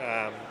out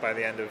by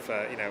the end of,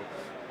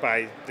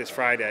 by this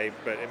Friday,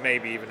 but it may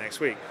be even next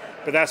week.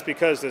 But that's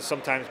because there's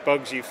sometimes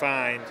bugs you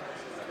find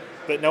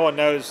that no one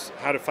knows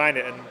how to find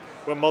it. And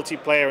we're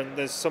multiplayer, and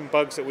there's some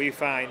bugs that we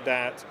find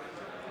that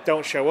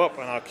don't show up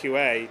on our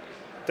QA.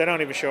 They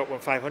don't even show up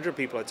when 500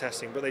 people are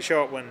testing, but they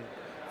show up when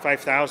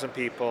 5,000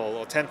 people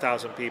or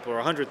 10,000 people or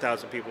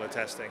 100,000 people are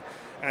testing.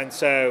 And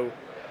so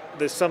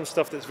there's some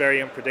stuff that's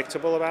very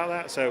unpredictable about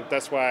that. So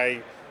that's why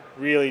I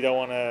really don't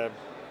want to,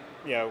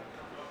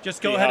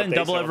 just go ahead and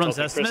double everyone's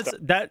estimates.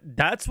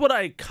 That's what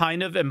I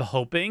kind of am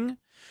hoping.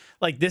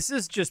 Like, this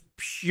is just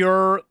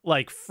pure,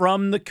 like,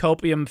 from the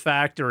Copium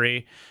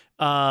factory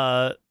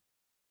that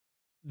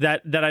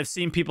I've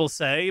seen people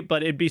say,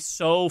 but it'd be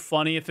so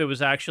funny if it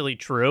was actually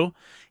true.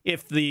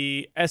 If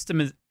the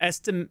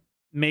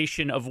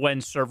estimation of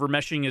when server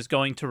meshing is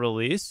going to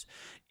release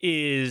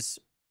is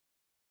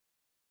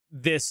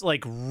this,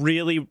 like,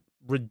 really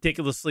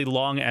ridiculously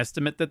long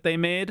estimate that they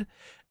made,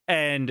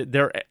 and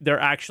they're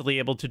actually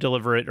able to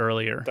deliver it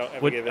earlier.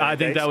 I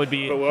think that would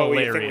be hilarious. But what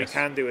we think we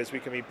can do is we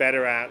can be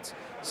better at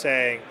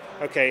saying,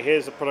 okay,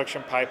 here's the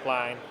production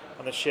pipeline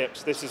on the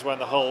ships. This is when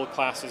the whole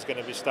class is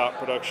going to start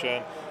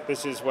production.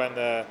 This is when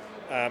the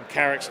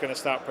Carrack's going to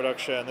start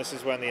production. This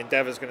is when the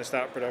Endeavor's going to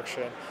start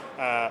production.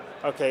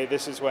 Okay,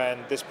 this is when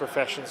this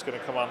profession's going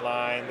to come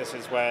online. This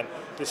is when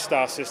this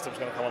star system's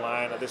going to come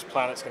online, or this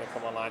planet's going to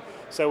come online.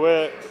 So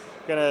we're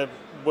going to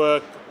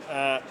work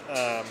at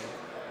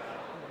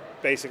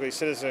basically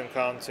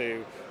CitizenCon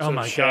to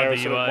share a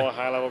sort of more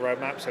high-level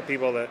roadmap, so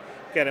people that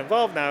get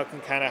involved now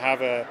can kind of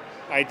have an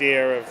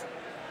idea of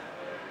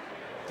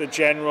the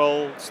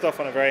general stuff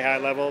on a very high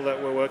level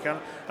that we're working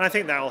on, and I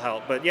think that will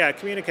help. But yeah,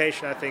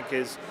 communication I think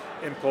is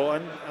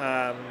important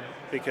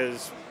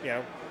because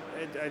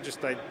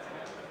I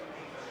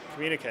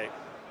communicate.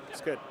 It's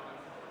good.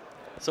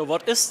 So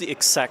what is the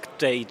exact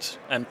date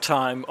and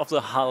time of the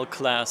Hull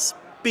class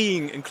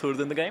being included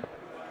in the game?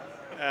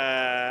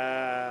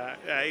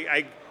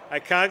 I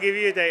can't give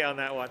you a date on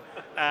that one,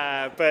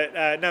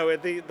 but no,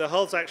 the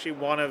Hull's actually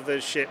one of the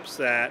ships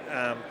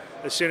that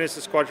as soon as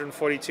the Squadron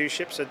 42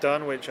 ships are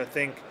done, which I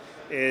think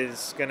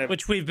is going to...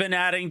 Which we've been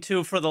adding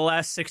to for the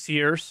last 6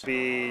 years.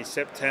 Be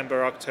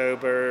September,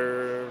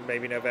 October,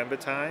 maybe November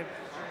time.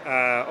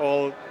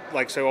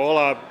 Because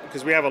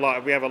we have a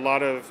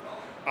lot of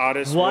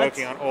artists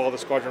working on all the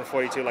Squadron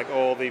 42, like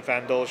all the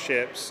Vandal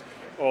ships,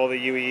 all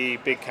the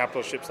UEE big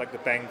capital ships like the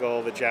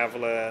Bengal, the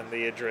Javelin,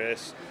 the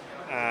Idris,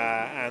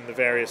 and the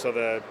various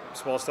other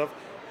small stuff.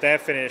 They're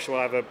finished. We'll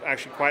have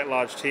actually quite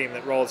large team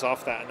that rolls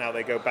off that, and now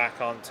they go back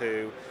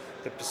onto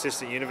the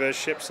Persistent Universe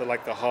ships, so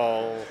like the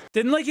Hull.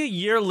 Didn't like a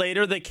year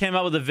later they came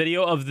out with a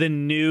video of the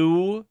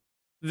new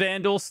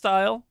Vandal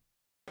style?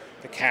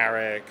 The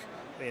Carrack,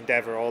 the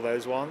Endeavor, all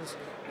those ones.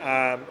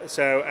 And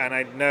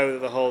I know that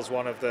the Hull's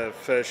one of the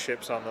first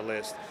ships on the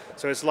list.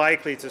 So it's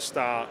likely to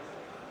start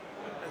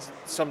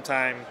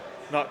sometime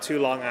not too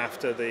long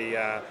after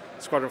the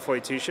Squadron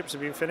 42 ships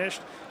have been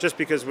finished, just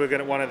because we're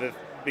going to one of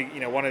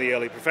the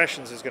early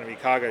professions is going to be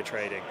cargo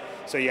trading.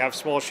 So you have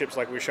small ships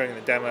like we were showing in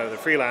the demo, the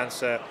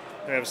Freelancer.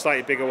 We have a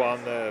slightly bigger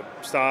one, the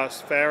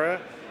Starfarer,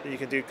 that you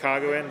can do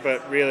cargo in.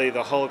 But really,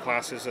 the Hull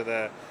classes are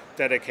the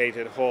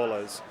dedicated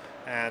haulers,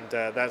 and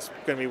that's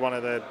going to be one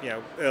of the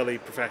early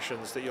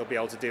professions that you'll be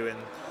able to do in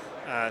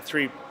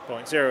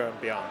 3.0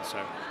 and beyond.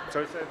 So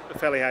it's a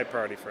fairly high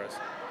priority for us.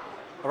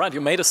 All right,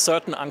 you made a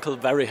certain uncle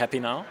very happy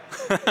now.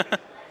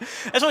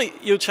 Actually,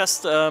 you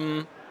just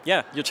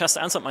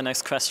answered my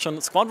next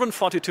question. Squadron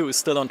 42 is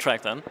still on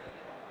track then?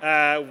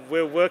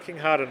 We're working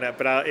hard on that,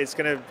 but it's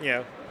going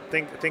to,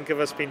 think of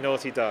us being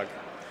Naughty Dog.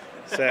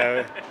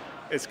 So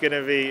it's going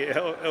to be,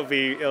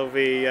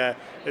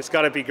 it's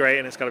got to be great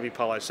and it's got to be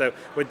polished. So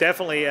we're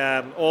definitely,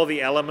 all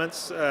the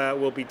elements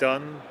will be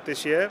done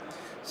this year.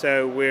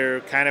 So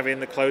we're kind of in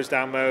the closed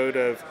down mode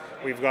of,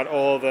 we've got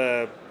all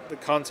the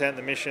content,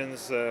 the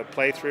missions, the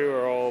playthrough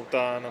are all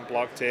done and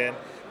blocked in.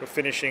 We're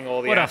finishing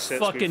all the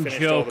assets. We've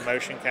finished all the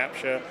motion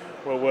capture.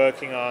 We're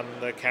working on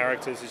the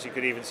characters, as you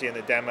could even see in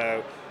the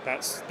demo.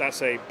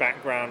 That's a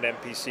background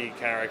NPC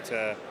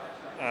character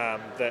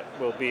that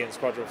will be in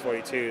Squadron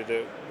 42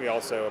 that we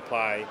also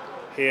apply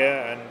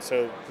here. And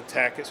so the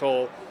tech, it's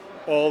all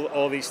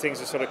these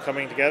things are sort of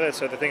coming together.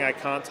 So the thing I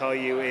can't tell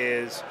you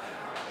is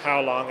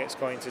how long it's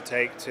going to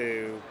take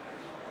to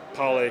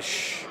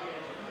polish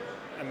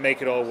and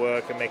make it all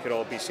work and make it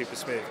all be super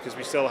smooth, because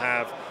we still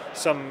have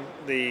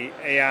the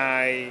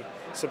AI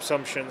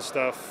subsumption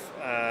stuff,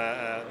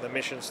 the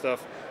mission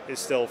stuff is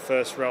still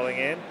first rolling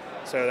in,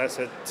 so that's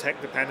a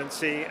tech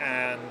dependency,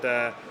 and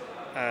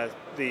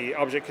the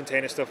object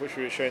container stuff, which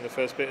we were showing the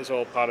first bit, is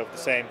all part of the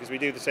same, because we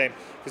do the same.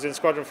 Because in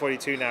Squadron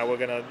 42 now,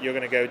 you're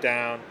gonna go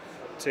down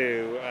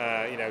to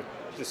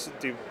just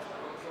do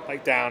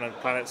like down and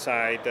planet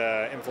side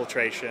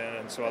infiltration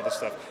and some other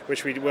stuff,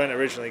 which we weren't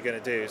originally going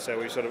to do. So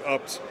we sort of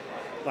upped,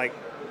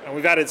 and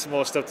we've added some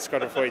more stuff to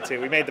Squadron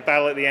 42. We made the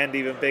battle at the end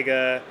even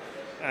bigger.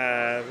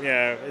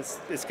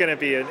 It's going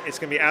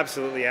to be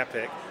absolutely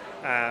epic.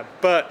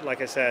 But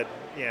like I said,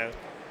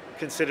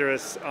 consider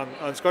us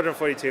on Squadron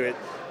 42.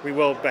 We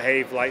will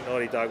behave like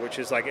Naughty Dog, which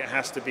is like it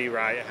has to be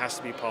right, it has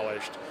to be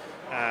polished.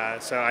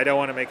 So I don't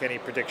want to make any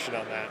prediction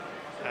on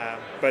that.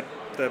 But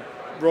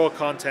raw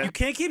content. You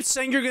can't keep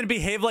saying you're going to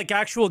behave like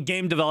actual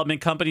game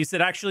development companies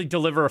that actually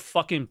deliver a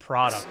fucking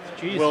product.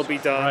 Jesus will be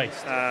done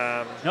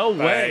no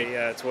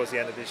way. towards the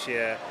end of this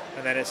year,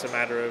 and then it's a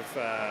matter of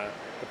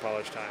the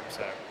polish time.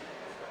 So.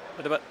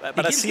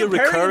 But I see a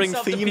recurring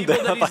theme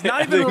there by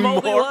adding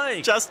more.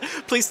 Like. Just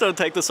please don't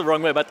take this the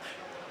wrong way, but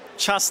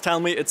just tell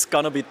me it's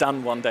gonna be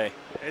done one day.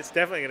 It's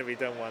definitely gonna be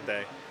done one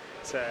day.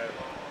 So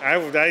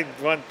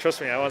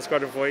trust me, I want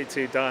Squadron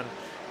 42 done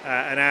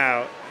and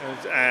out.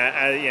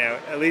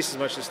 At least as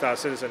much as Star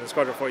Citizen. And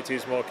Squadron 42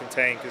 is more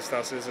contained because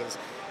Star Citizen's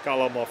got a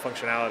lot more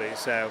functionality.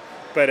 So,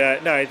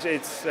 but no,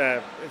 it's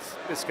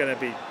gonna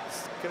be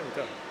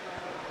done.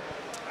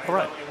 All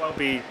right. It won't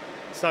be.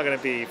 It's not gonna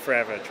be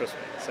forever. Trust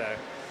me. So.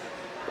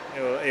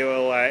 It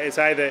will. It's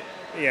either,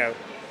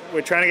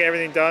 we're trying to get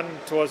everything done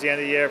towards the end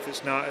of the year. If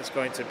it's not, it's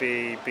going to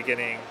be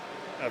beginning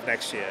of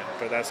next year.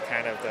 But that's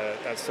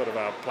that's sort of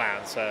our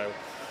plan. So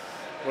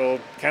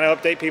we'll kind of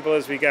update people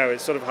as we go.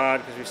 It's sort of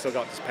hard because we've still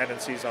got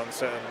dependencies on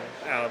certain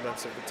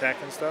elements of the tech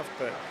and stuff,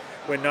 but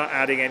we're not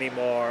adding any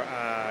more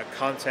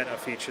content or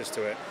features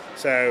to it.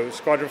 So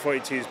Squadron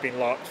 42 has been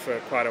locked for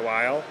quite a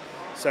while.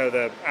 So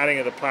the adding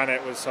of the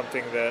planet was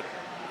something that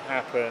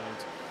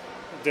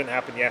didn't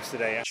happen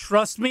yesterday.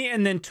 Trust me,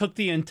 and then took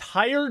the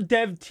entire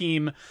dev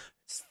team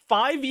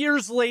 5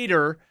 years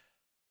later,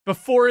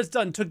 before it's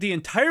done, took the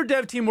entire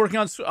dev team working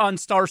on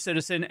Star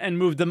Citizen and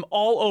moved them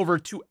all over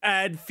to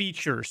add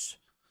features.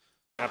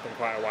 Happened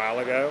quite a while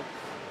ago.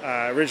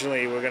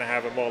 Originally, we were going to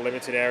have a more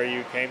limited area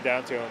you came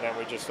down to, and then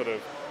we just so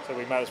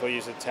we might as well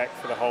use the tech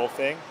for the whole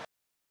thing.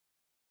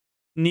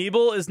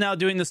 Nebel is now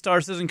doing the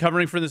Star Citizen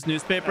covering for this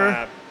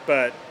newspaper.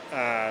 But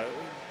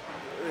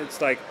it's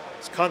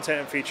content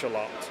and feature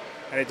locked.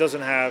 And it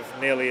doesn't have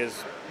nearly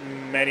as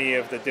many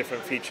of the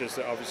different features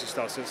that obviously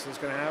Star Citizen is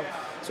going to have.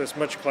 So it's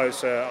much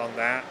closer on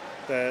that.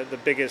 The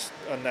biggest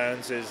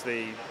unknowns is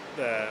the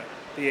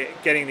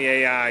getting the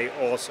AI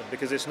awesome,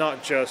 because it's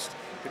not just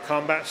the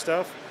combat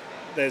stuff.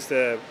 There's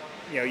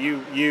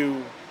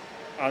you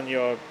on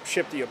your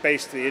ship that you're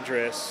based to the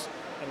Idris,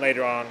 and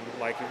later on,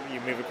 like you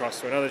move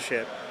across to another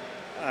ship.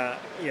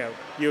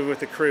 You're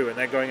with the crew and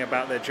they're going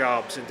about their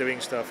jobs and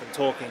doing stuff and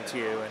talking to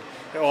you, and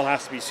it all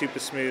has to be super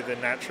smooth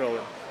and natural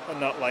and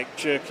not like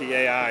jerky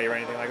AI or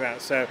anything like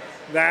that. So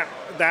that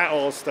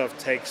all stuff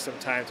takes some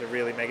time to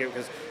really make it,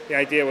 because the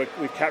idea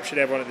we've captured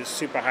everyone at this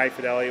super high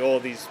fidelity, all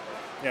these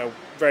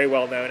very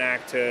well known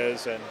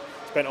actors, and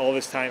spent all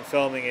this time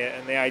filming it,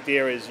 and the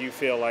idea is you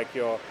feel like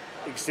you're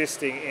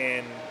existing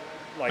in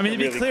like to be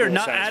really clear, cool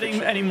not science adding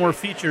fiction any movie. more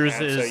features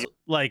And is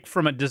like,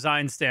 from a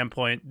design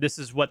standpoint, this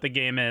is what the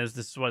game is,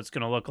 this is what it's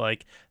going to look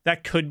like.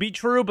 That could be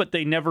true, but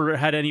they never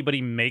had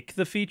anybody make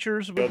the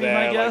features, would be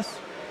my guess.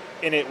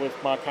 In it with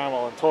Mark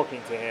Hamill and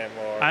talking to him,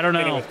 or I don't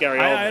know. With Gary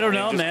Oldman. I don't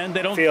know, man.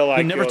 They don't. Feel like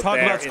they never talk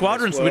about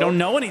Squadron, so we don't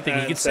know anything.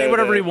 He can say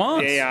whatever he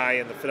wants. The AI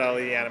and the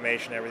fidelity, the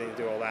animation, everything to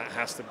do all that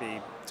has to be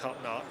top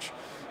notch.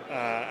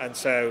 And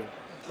so,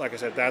 like I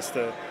said, that's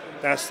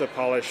the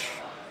polish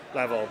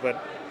level.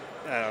 But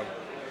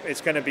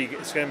it's going to be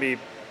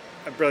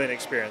a brilliant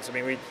experience. I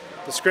mean,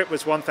 the script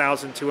was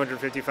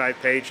 1,255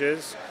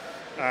 pages.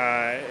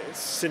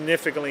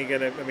 Significantly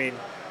going to. I mean,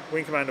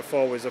 Wing Commander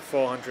 4 was a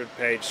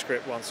 400-page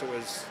script once it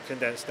was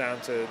condensed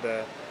down to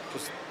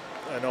just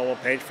a normal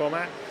page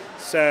format.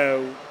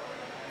 So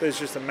there's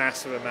just a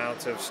massive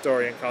amount of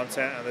story and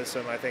content, and there's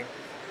some, I think,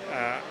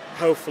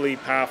 hopefully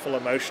powerful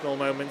emotional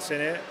moments in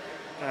it,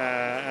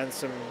 and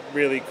some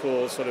really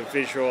cool sort of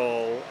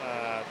visual,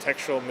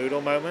 textual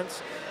Moodle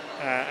moments.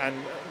 And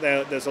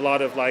there's a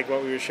lot of like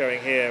what we were showing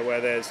here,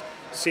 where there's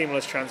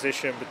seamless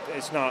transition, but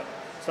it's not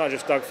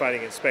just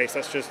dogfighting in space.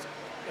 That's just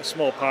a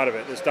small part of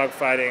it. There's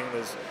dogfighting,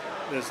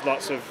 there's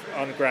lots of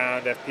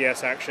on-ground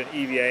FPS action,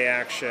 EVA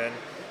action,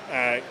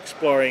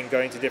 exploring,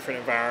 going to different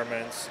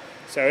environments.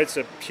 So it's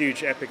a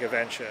huge epic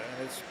adventure,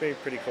 and it's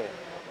pretty cool.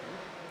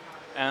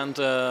 And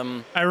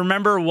I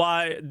remember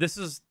why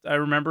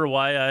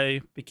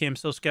I became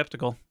so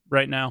skeptical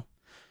right now.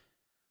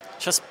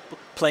 Just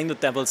playing the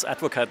devil's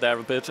advocate there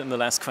a bit in the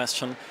last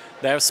question.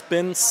 There's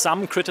been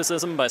some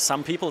criticism by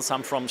some people,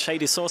 some from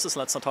shady sources,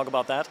 let's not talk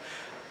about that,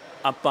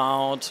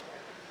 about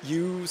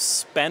you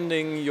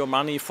spending your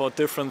money for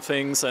different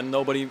things and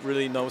nobody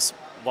really knows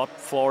what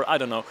for, I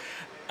don't know.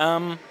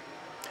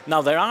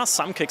 Now, there are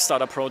some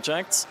Kickstarter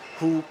projects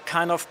who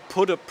kind of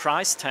put a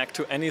price tag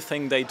to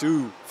anything they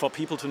do for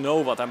people to know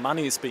what their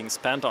money is being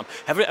spent on.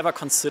 Have you ever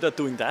considered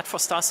doing that for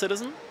Star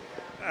Citizen?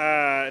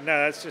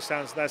 No,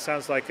 that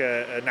sounds like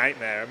a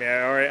nightmare. I mean,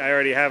 I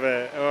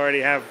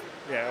already have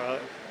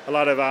a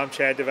lot of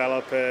armchair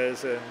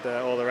developers and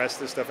all the rest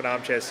of the stuff, and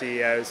armchair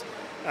CEOs,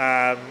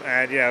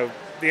 and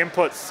the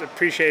input's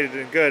appreciated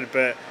and good,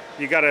 but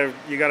you gotta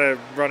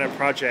run a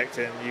project,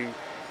 and you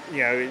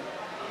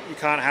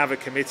can't have a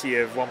committee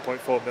of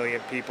 1.4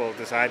 million people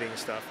deciding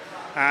stuff.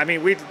 I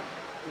mean,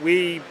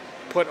 we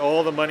put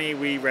all the money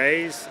we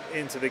raise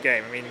into the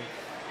game. I mean,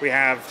 we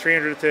have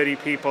 330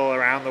 people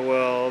around the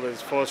world.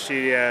 There's 4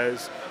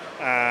 studios.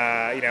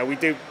 We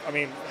do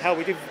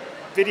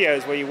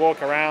videos where you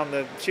walk around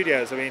the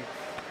studios. I mean,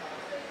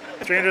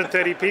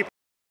 330 people.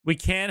 We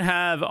can't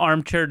have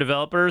armchair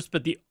developers,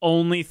 but the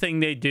only thing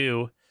they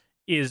do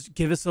is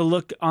give us a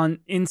look on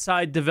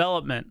inside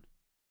development.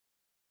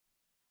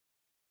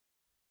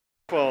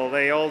 Well,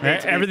 they all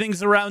need to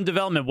everything's around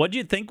development. What do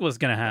you think was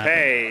going to happen?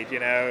 Paid, you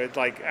know, it's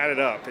like added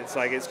up. It's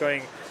like it's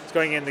going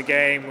in the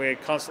game. We're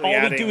constantly all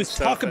adding we do is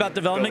talk about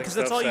development because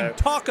that's all you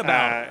talk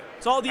about.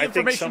 It's all the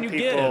information you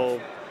give. I think some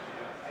people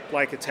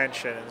like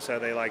attention, and so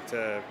they like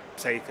to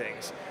say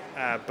things.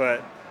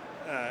 But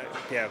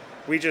yeah,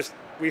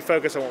 we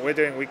focus on what we're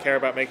doing. We care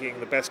about making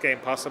the best game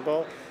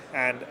possible,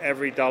 and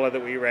every dollar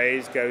that we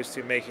raise goes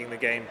to making the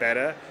game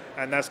better.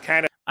 And that's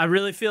kind of. I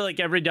really feel like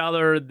every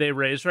dollar they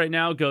raise right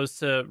now goes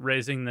to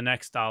raising the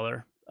next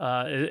dollar.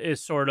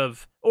 Is sort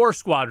of, or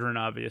Squadron,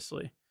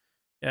 obviously.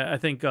 Yeah, I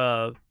think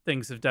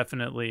things have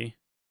definitely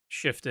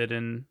shifted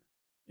in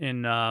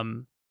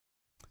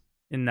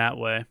that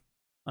way.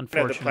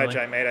 Unfortunately, the pledge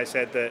I made, I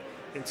said that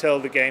until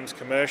the game's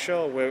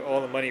commercial,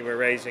 all the money we're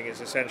raising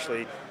is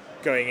essentially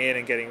going in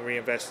and getting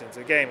reinvested into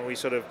the game, and we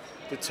sort of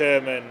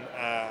determine,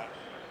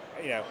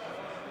 you know,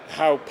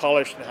 how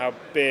polished and how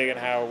big and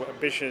how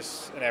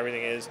ambitious and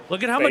everything is.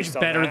 Look at how much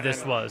better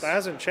this was. That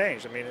hasn't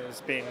changed. I mean, it's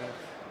been,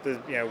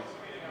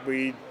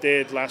 we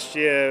did last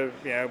year,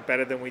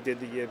 better than we did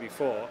the year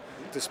before,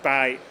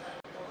 despite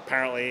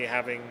apparently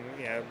having,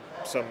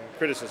 some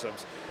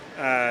criticisms.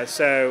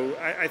 So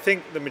I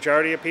think the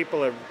majority of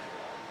people are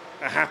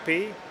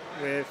happy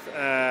with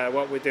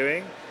what we're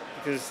doing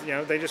because,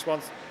 they just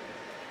want.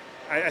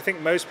 I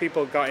think most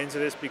people got into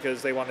this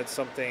because they wanted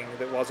something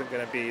that wasn't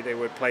going to be they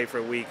would play for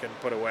a week and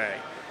put away.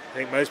 I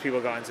think most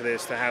people got into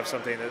this to have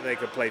something that they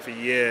could play for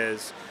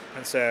years,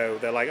 and so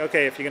they're like,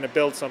 okay, if you're going to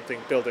build something,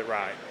 build it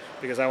right,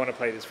 because I want to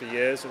play this for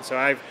years. And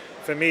so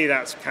for me,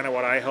 that's kind of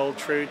what I hold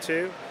true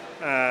to,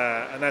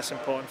 and that's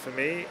important for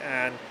me.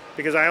 And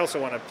because I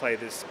also want to play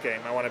this game,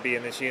 I want to be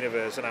in this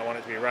universe, and I want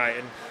it to be right.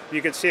 And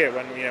you could see it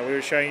when we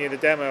were showing you the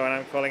demo, and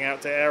I'm calling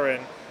out to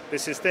Aaron,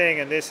 this is thing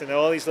and this and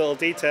all these little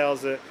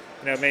details that.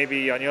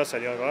 Maybe on your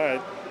side, you're like,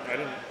 oh,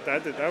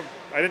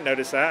 I didn't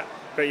notice that.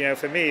 But,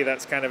 for me,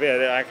 that's kind of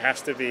it. It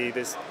has to be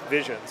this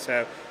vision.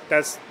 So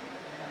that's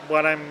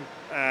what I'm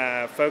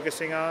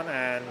focusing on.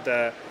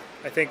 And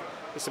I think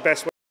it's the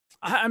best way.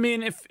 I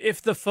mean,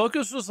 if the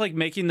focus was like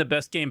making the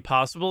best game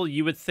possible,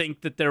 you would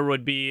think that there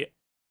would be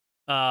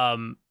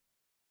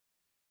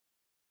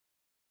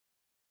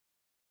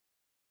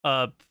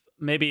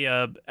maybe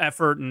a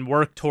effort and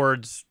work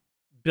towards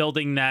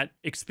building that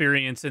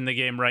experience in the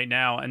game right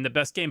now, and the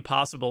best game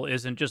possible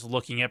isn't just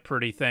looking at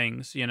pretty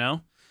things,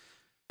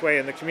 Way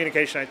and the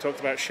communication I talked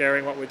about,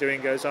 sharing what we're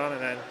doing goes on, and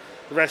then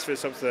the rest of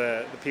it's up to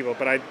the people.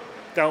 But I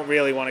don't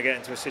really want to get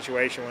into a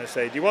situation where I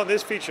say, do you want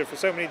this feature for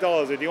so many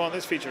dollars, or do you want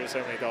this feature for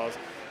so many dollars?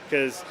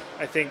 Because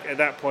I think at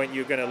that point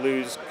you're going to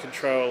lose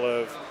control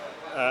of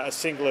a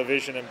singular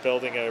vision and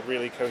building a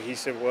really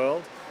cohesive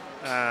world.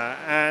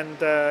 I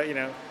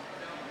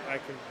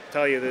can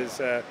tell you there's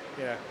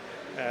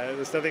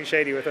nothing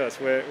shady with us.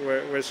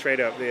 We're straight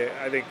up.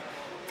 I think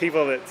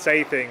people that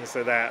say things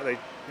to that,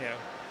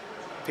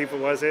 people,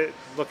 was it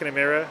look in a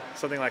mirror,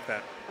 something like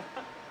that.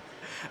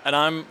 And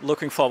I'm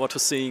looking forward to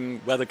seeing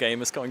where the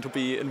game is going to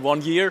be in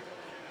 1 year.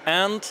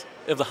 And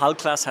if the Hull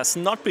class has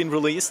not been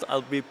released,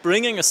 I'll be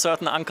bringing a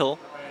certain uncle,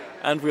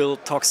 and we'll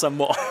talk some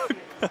more.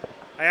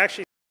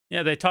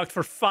 Yeah, they talked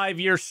for 5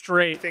 years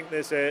straight. I think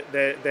there's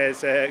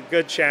a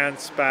good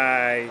chance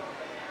by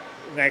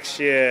next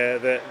year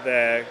that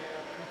there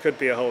could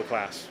be a whole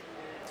class,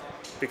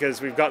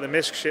 because we've got the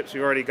MISC ships,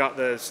 we've already got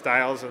the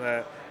styles,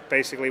 and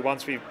basically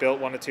once we've built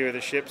one or two of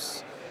the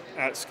ships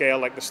at scale,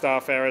 like the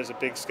Starfarer is a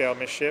big scale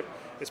MISC ship,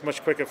 it's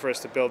much quicker for us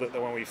to build it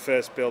than when we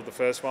first build the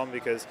first one,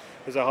 because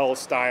there's a whole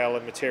style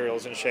of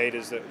materials and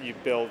shaders that you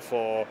build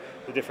for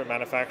the different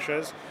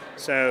manufacturers.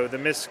 So the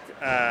MISC,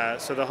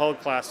 so the whole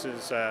class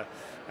is, I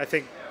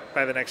think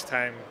by next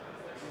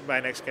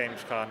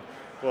Gamescom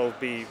will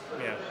be,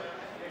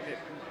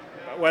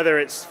 whether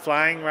it's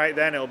flying right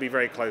then, it'll be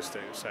very close to.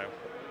 So,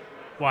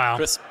 wow,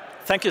 Chris,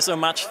 thank you so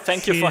much.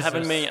 Thank you for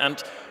having me,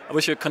 and I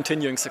wish you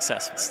continuing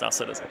success with Star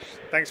Citizen.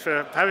 Thanks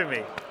for having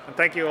me, and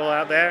thank you all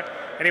out there.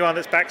 Anyone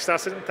that's backed Star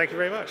Citizen, thank you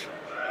very much.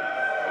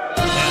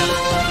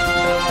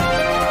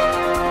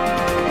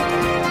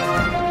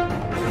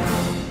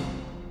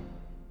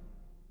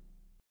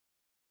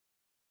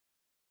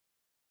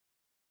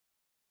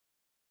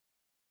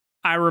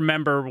 I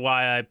remember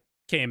why I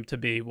came to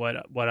be what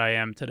I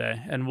am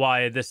today, and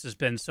why this has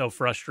been so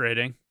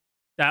frustrating.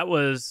 That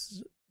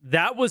was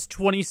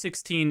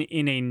 2016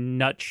 in a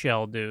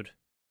nutshell, dude.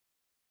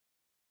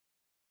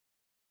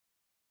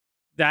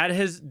 That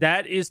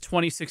is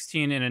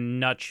 2016 in a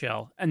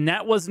nutshell. And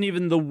that wasn't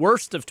even the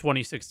worst of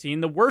 2016.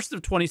 The worst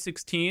of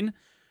 2016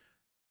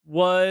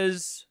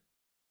 was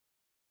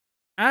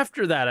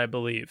after that, I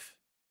believe.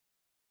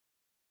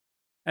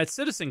 At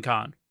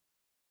CitizenCon.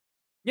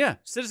 Yeah,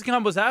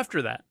 CitizenCon was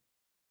after that.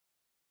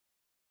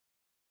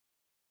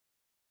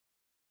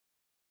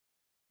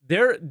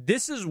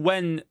 This is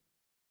when,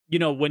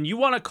 when you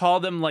want to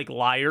call them like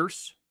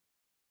liars,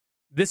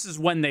 this is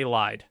when they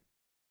lied.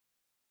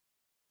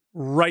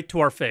 Right to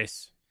our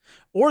face.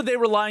 or they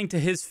were lying to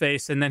his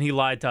face and then he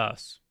lied to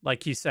us,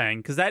 like he's saying,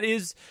 because that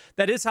is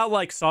how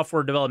like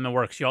software development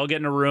works. You all get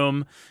in a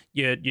room,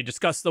 you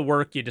discuss the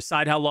work, you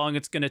decide how long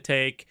it's going to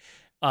take.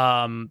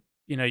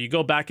 You know, you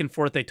go back and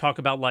forth. They talk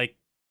about like,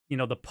 you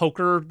know, the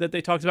poker that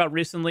they talked about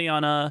recently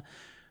on a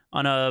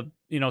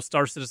you know,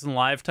 Star Citizen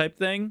Live type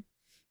thing.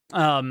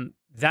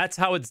 That's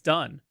how it's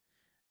done.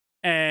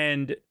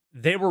 And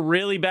they were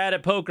really bad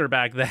at poker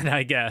back then,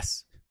 I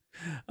guess.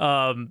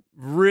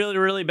 Really,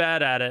 really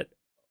bad at it.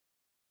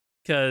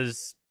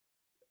 Because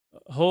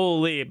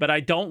holy, but I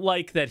don't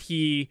like that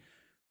he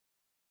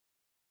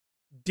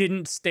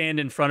didn't stand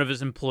in front of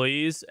his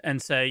employees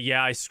and say,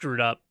 yeah, I screwed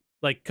up.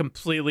 Like,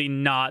 completely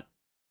not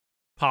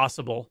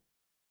possible,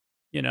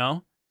 you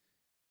know,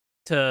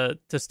 to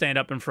stand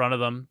up in front of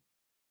them.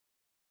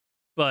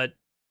 But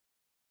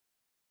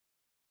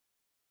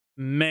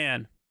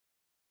man,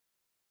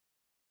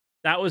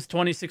 that was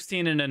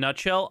 2016 in a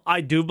nutshell.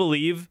 I do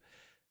believe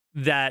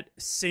that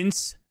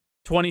since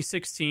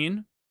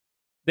 2016,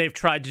 they've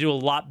tried to do a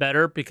lot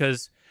better,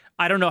 because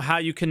I don't know how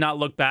you cannot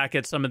look back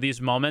at some of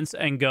these moments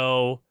and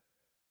go,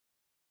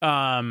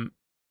 you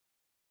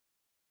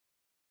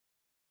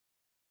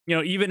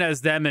know, even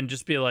as them, and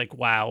just be like,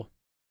 wow,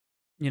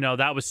 you know,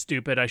 that was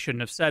stupid. I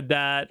shouldn't have said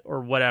that,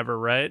 or whatever,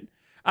 right?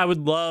 I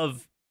would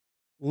love,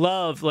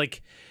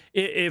 like,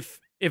 if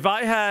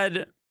I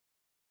had,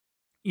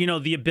 you know,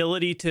 the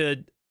ability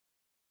to,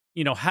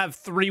 you know, have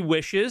 3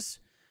 wishes,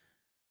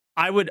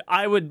 I would,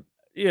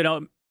 you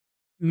know,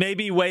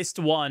 maybe waste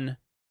one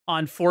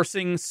on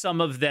forcing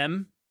some of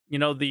them, you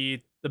know,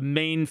 the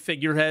main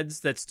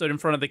figureheads that stood in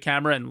front of the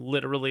camera and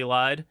literally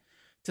lied,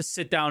 to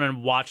sit down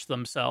and watch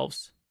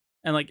themselves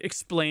and like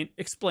explain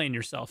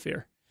yourself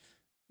here,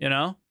 you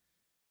know,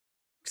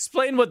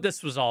 explain what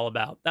this was all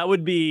about. That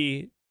would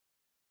be,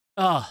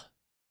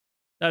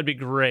 that'd be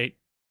great.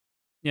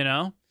 You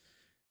know,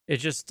 it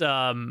just, you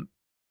know,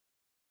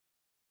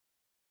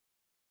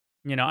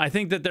 I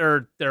think that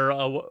they're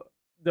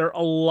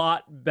a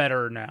lot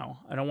better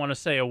now. I don't want to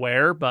say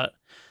aware, but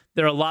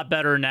they're a lot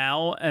better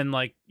now. And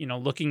like, you know,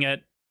 looking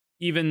at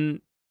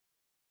even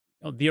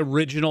the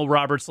original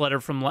Robert's letter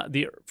from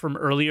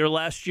earlier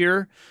last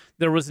year,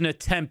 there was an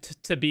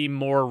attempt to be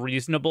more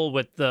reasonable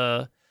with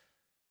the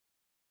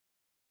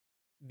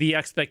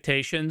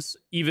expectations,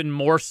 even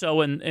more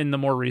so in the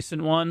more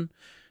recent one,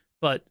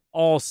 but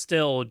all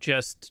still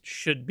just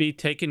should be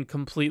taken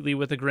completely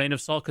with a grain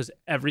of salt, because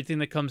everything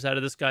that comes out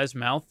of this guy's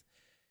mouth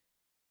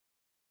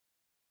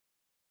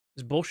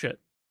is bullshit.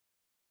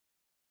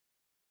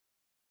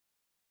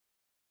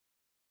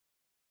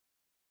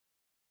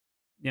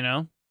 You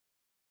know?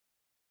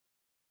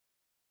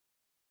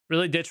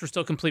 Really, Ditch were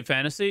still complete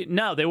fantasy?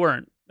 No, they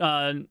weren't.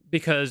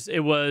 Because it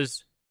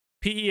was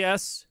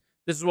PES,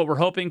 this is what we're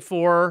hoping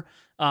for,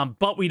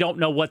 but we don't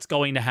know what's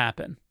going to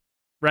happen.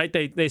 Right?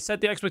 They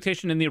set the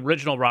expectation in the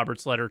original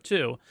Roberts letter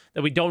too,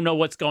 that we don't know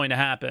what's going to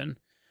happen.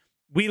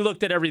 We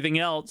looked at everything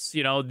else,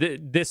 you know,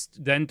 this,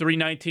 then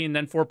 3.19,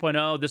 then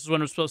 4.0, this is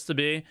when it was supposed to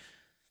be.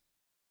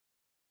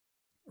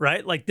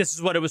 Right? Like, this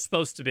is what it was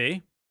supposed to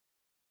be.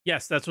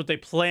 Yes, that's what they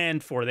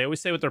planned for. They always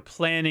say what they're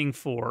planning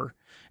for.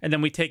 And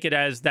then we take it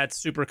as that's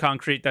super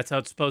concrete. That's how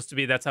it's supposed to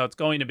be. That's how it's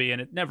going to be.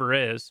 And it never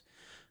is.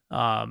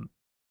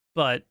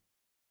 But,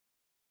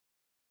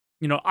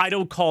 you know, I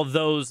don't call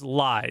those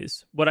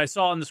lies. What I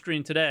saw on the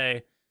screen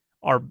today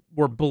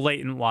were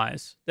blatant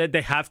lies.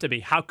 They have to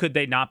be. How could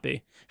they not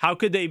be? How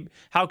could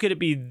it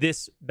be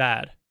this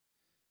bad?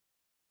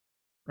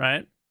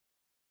 Right?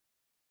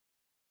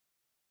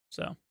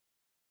 So,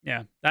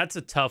 yeah, that's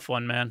a tough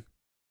one, man.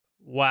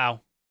 Wow.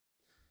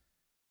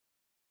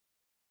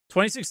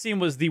 2016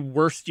 was the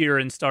worst year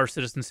in Star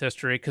Citizen's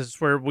history, because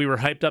it's where we were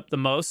hyped up the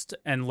most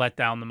and let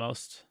down the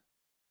most.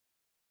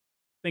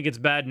 I think it's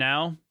bad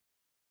now.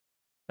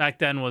 Back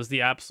then was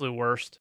the absolute worst.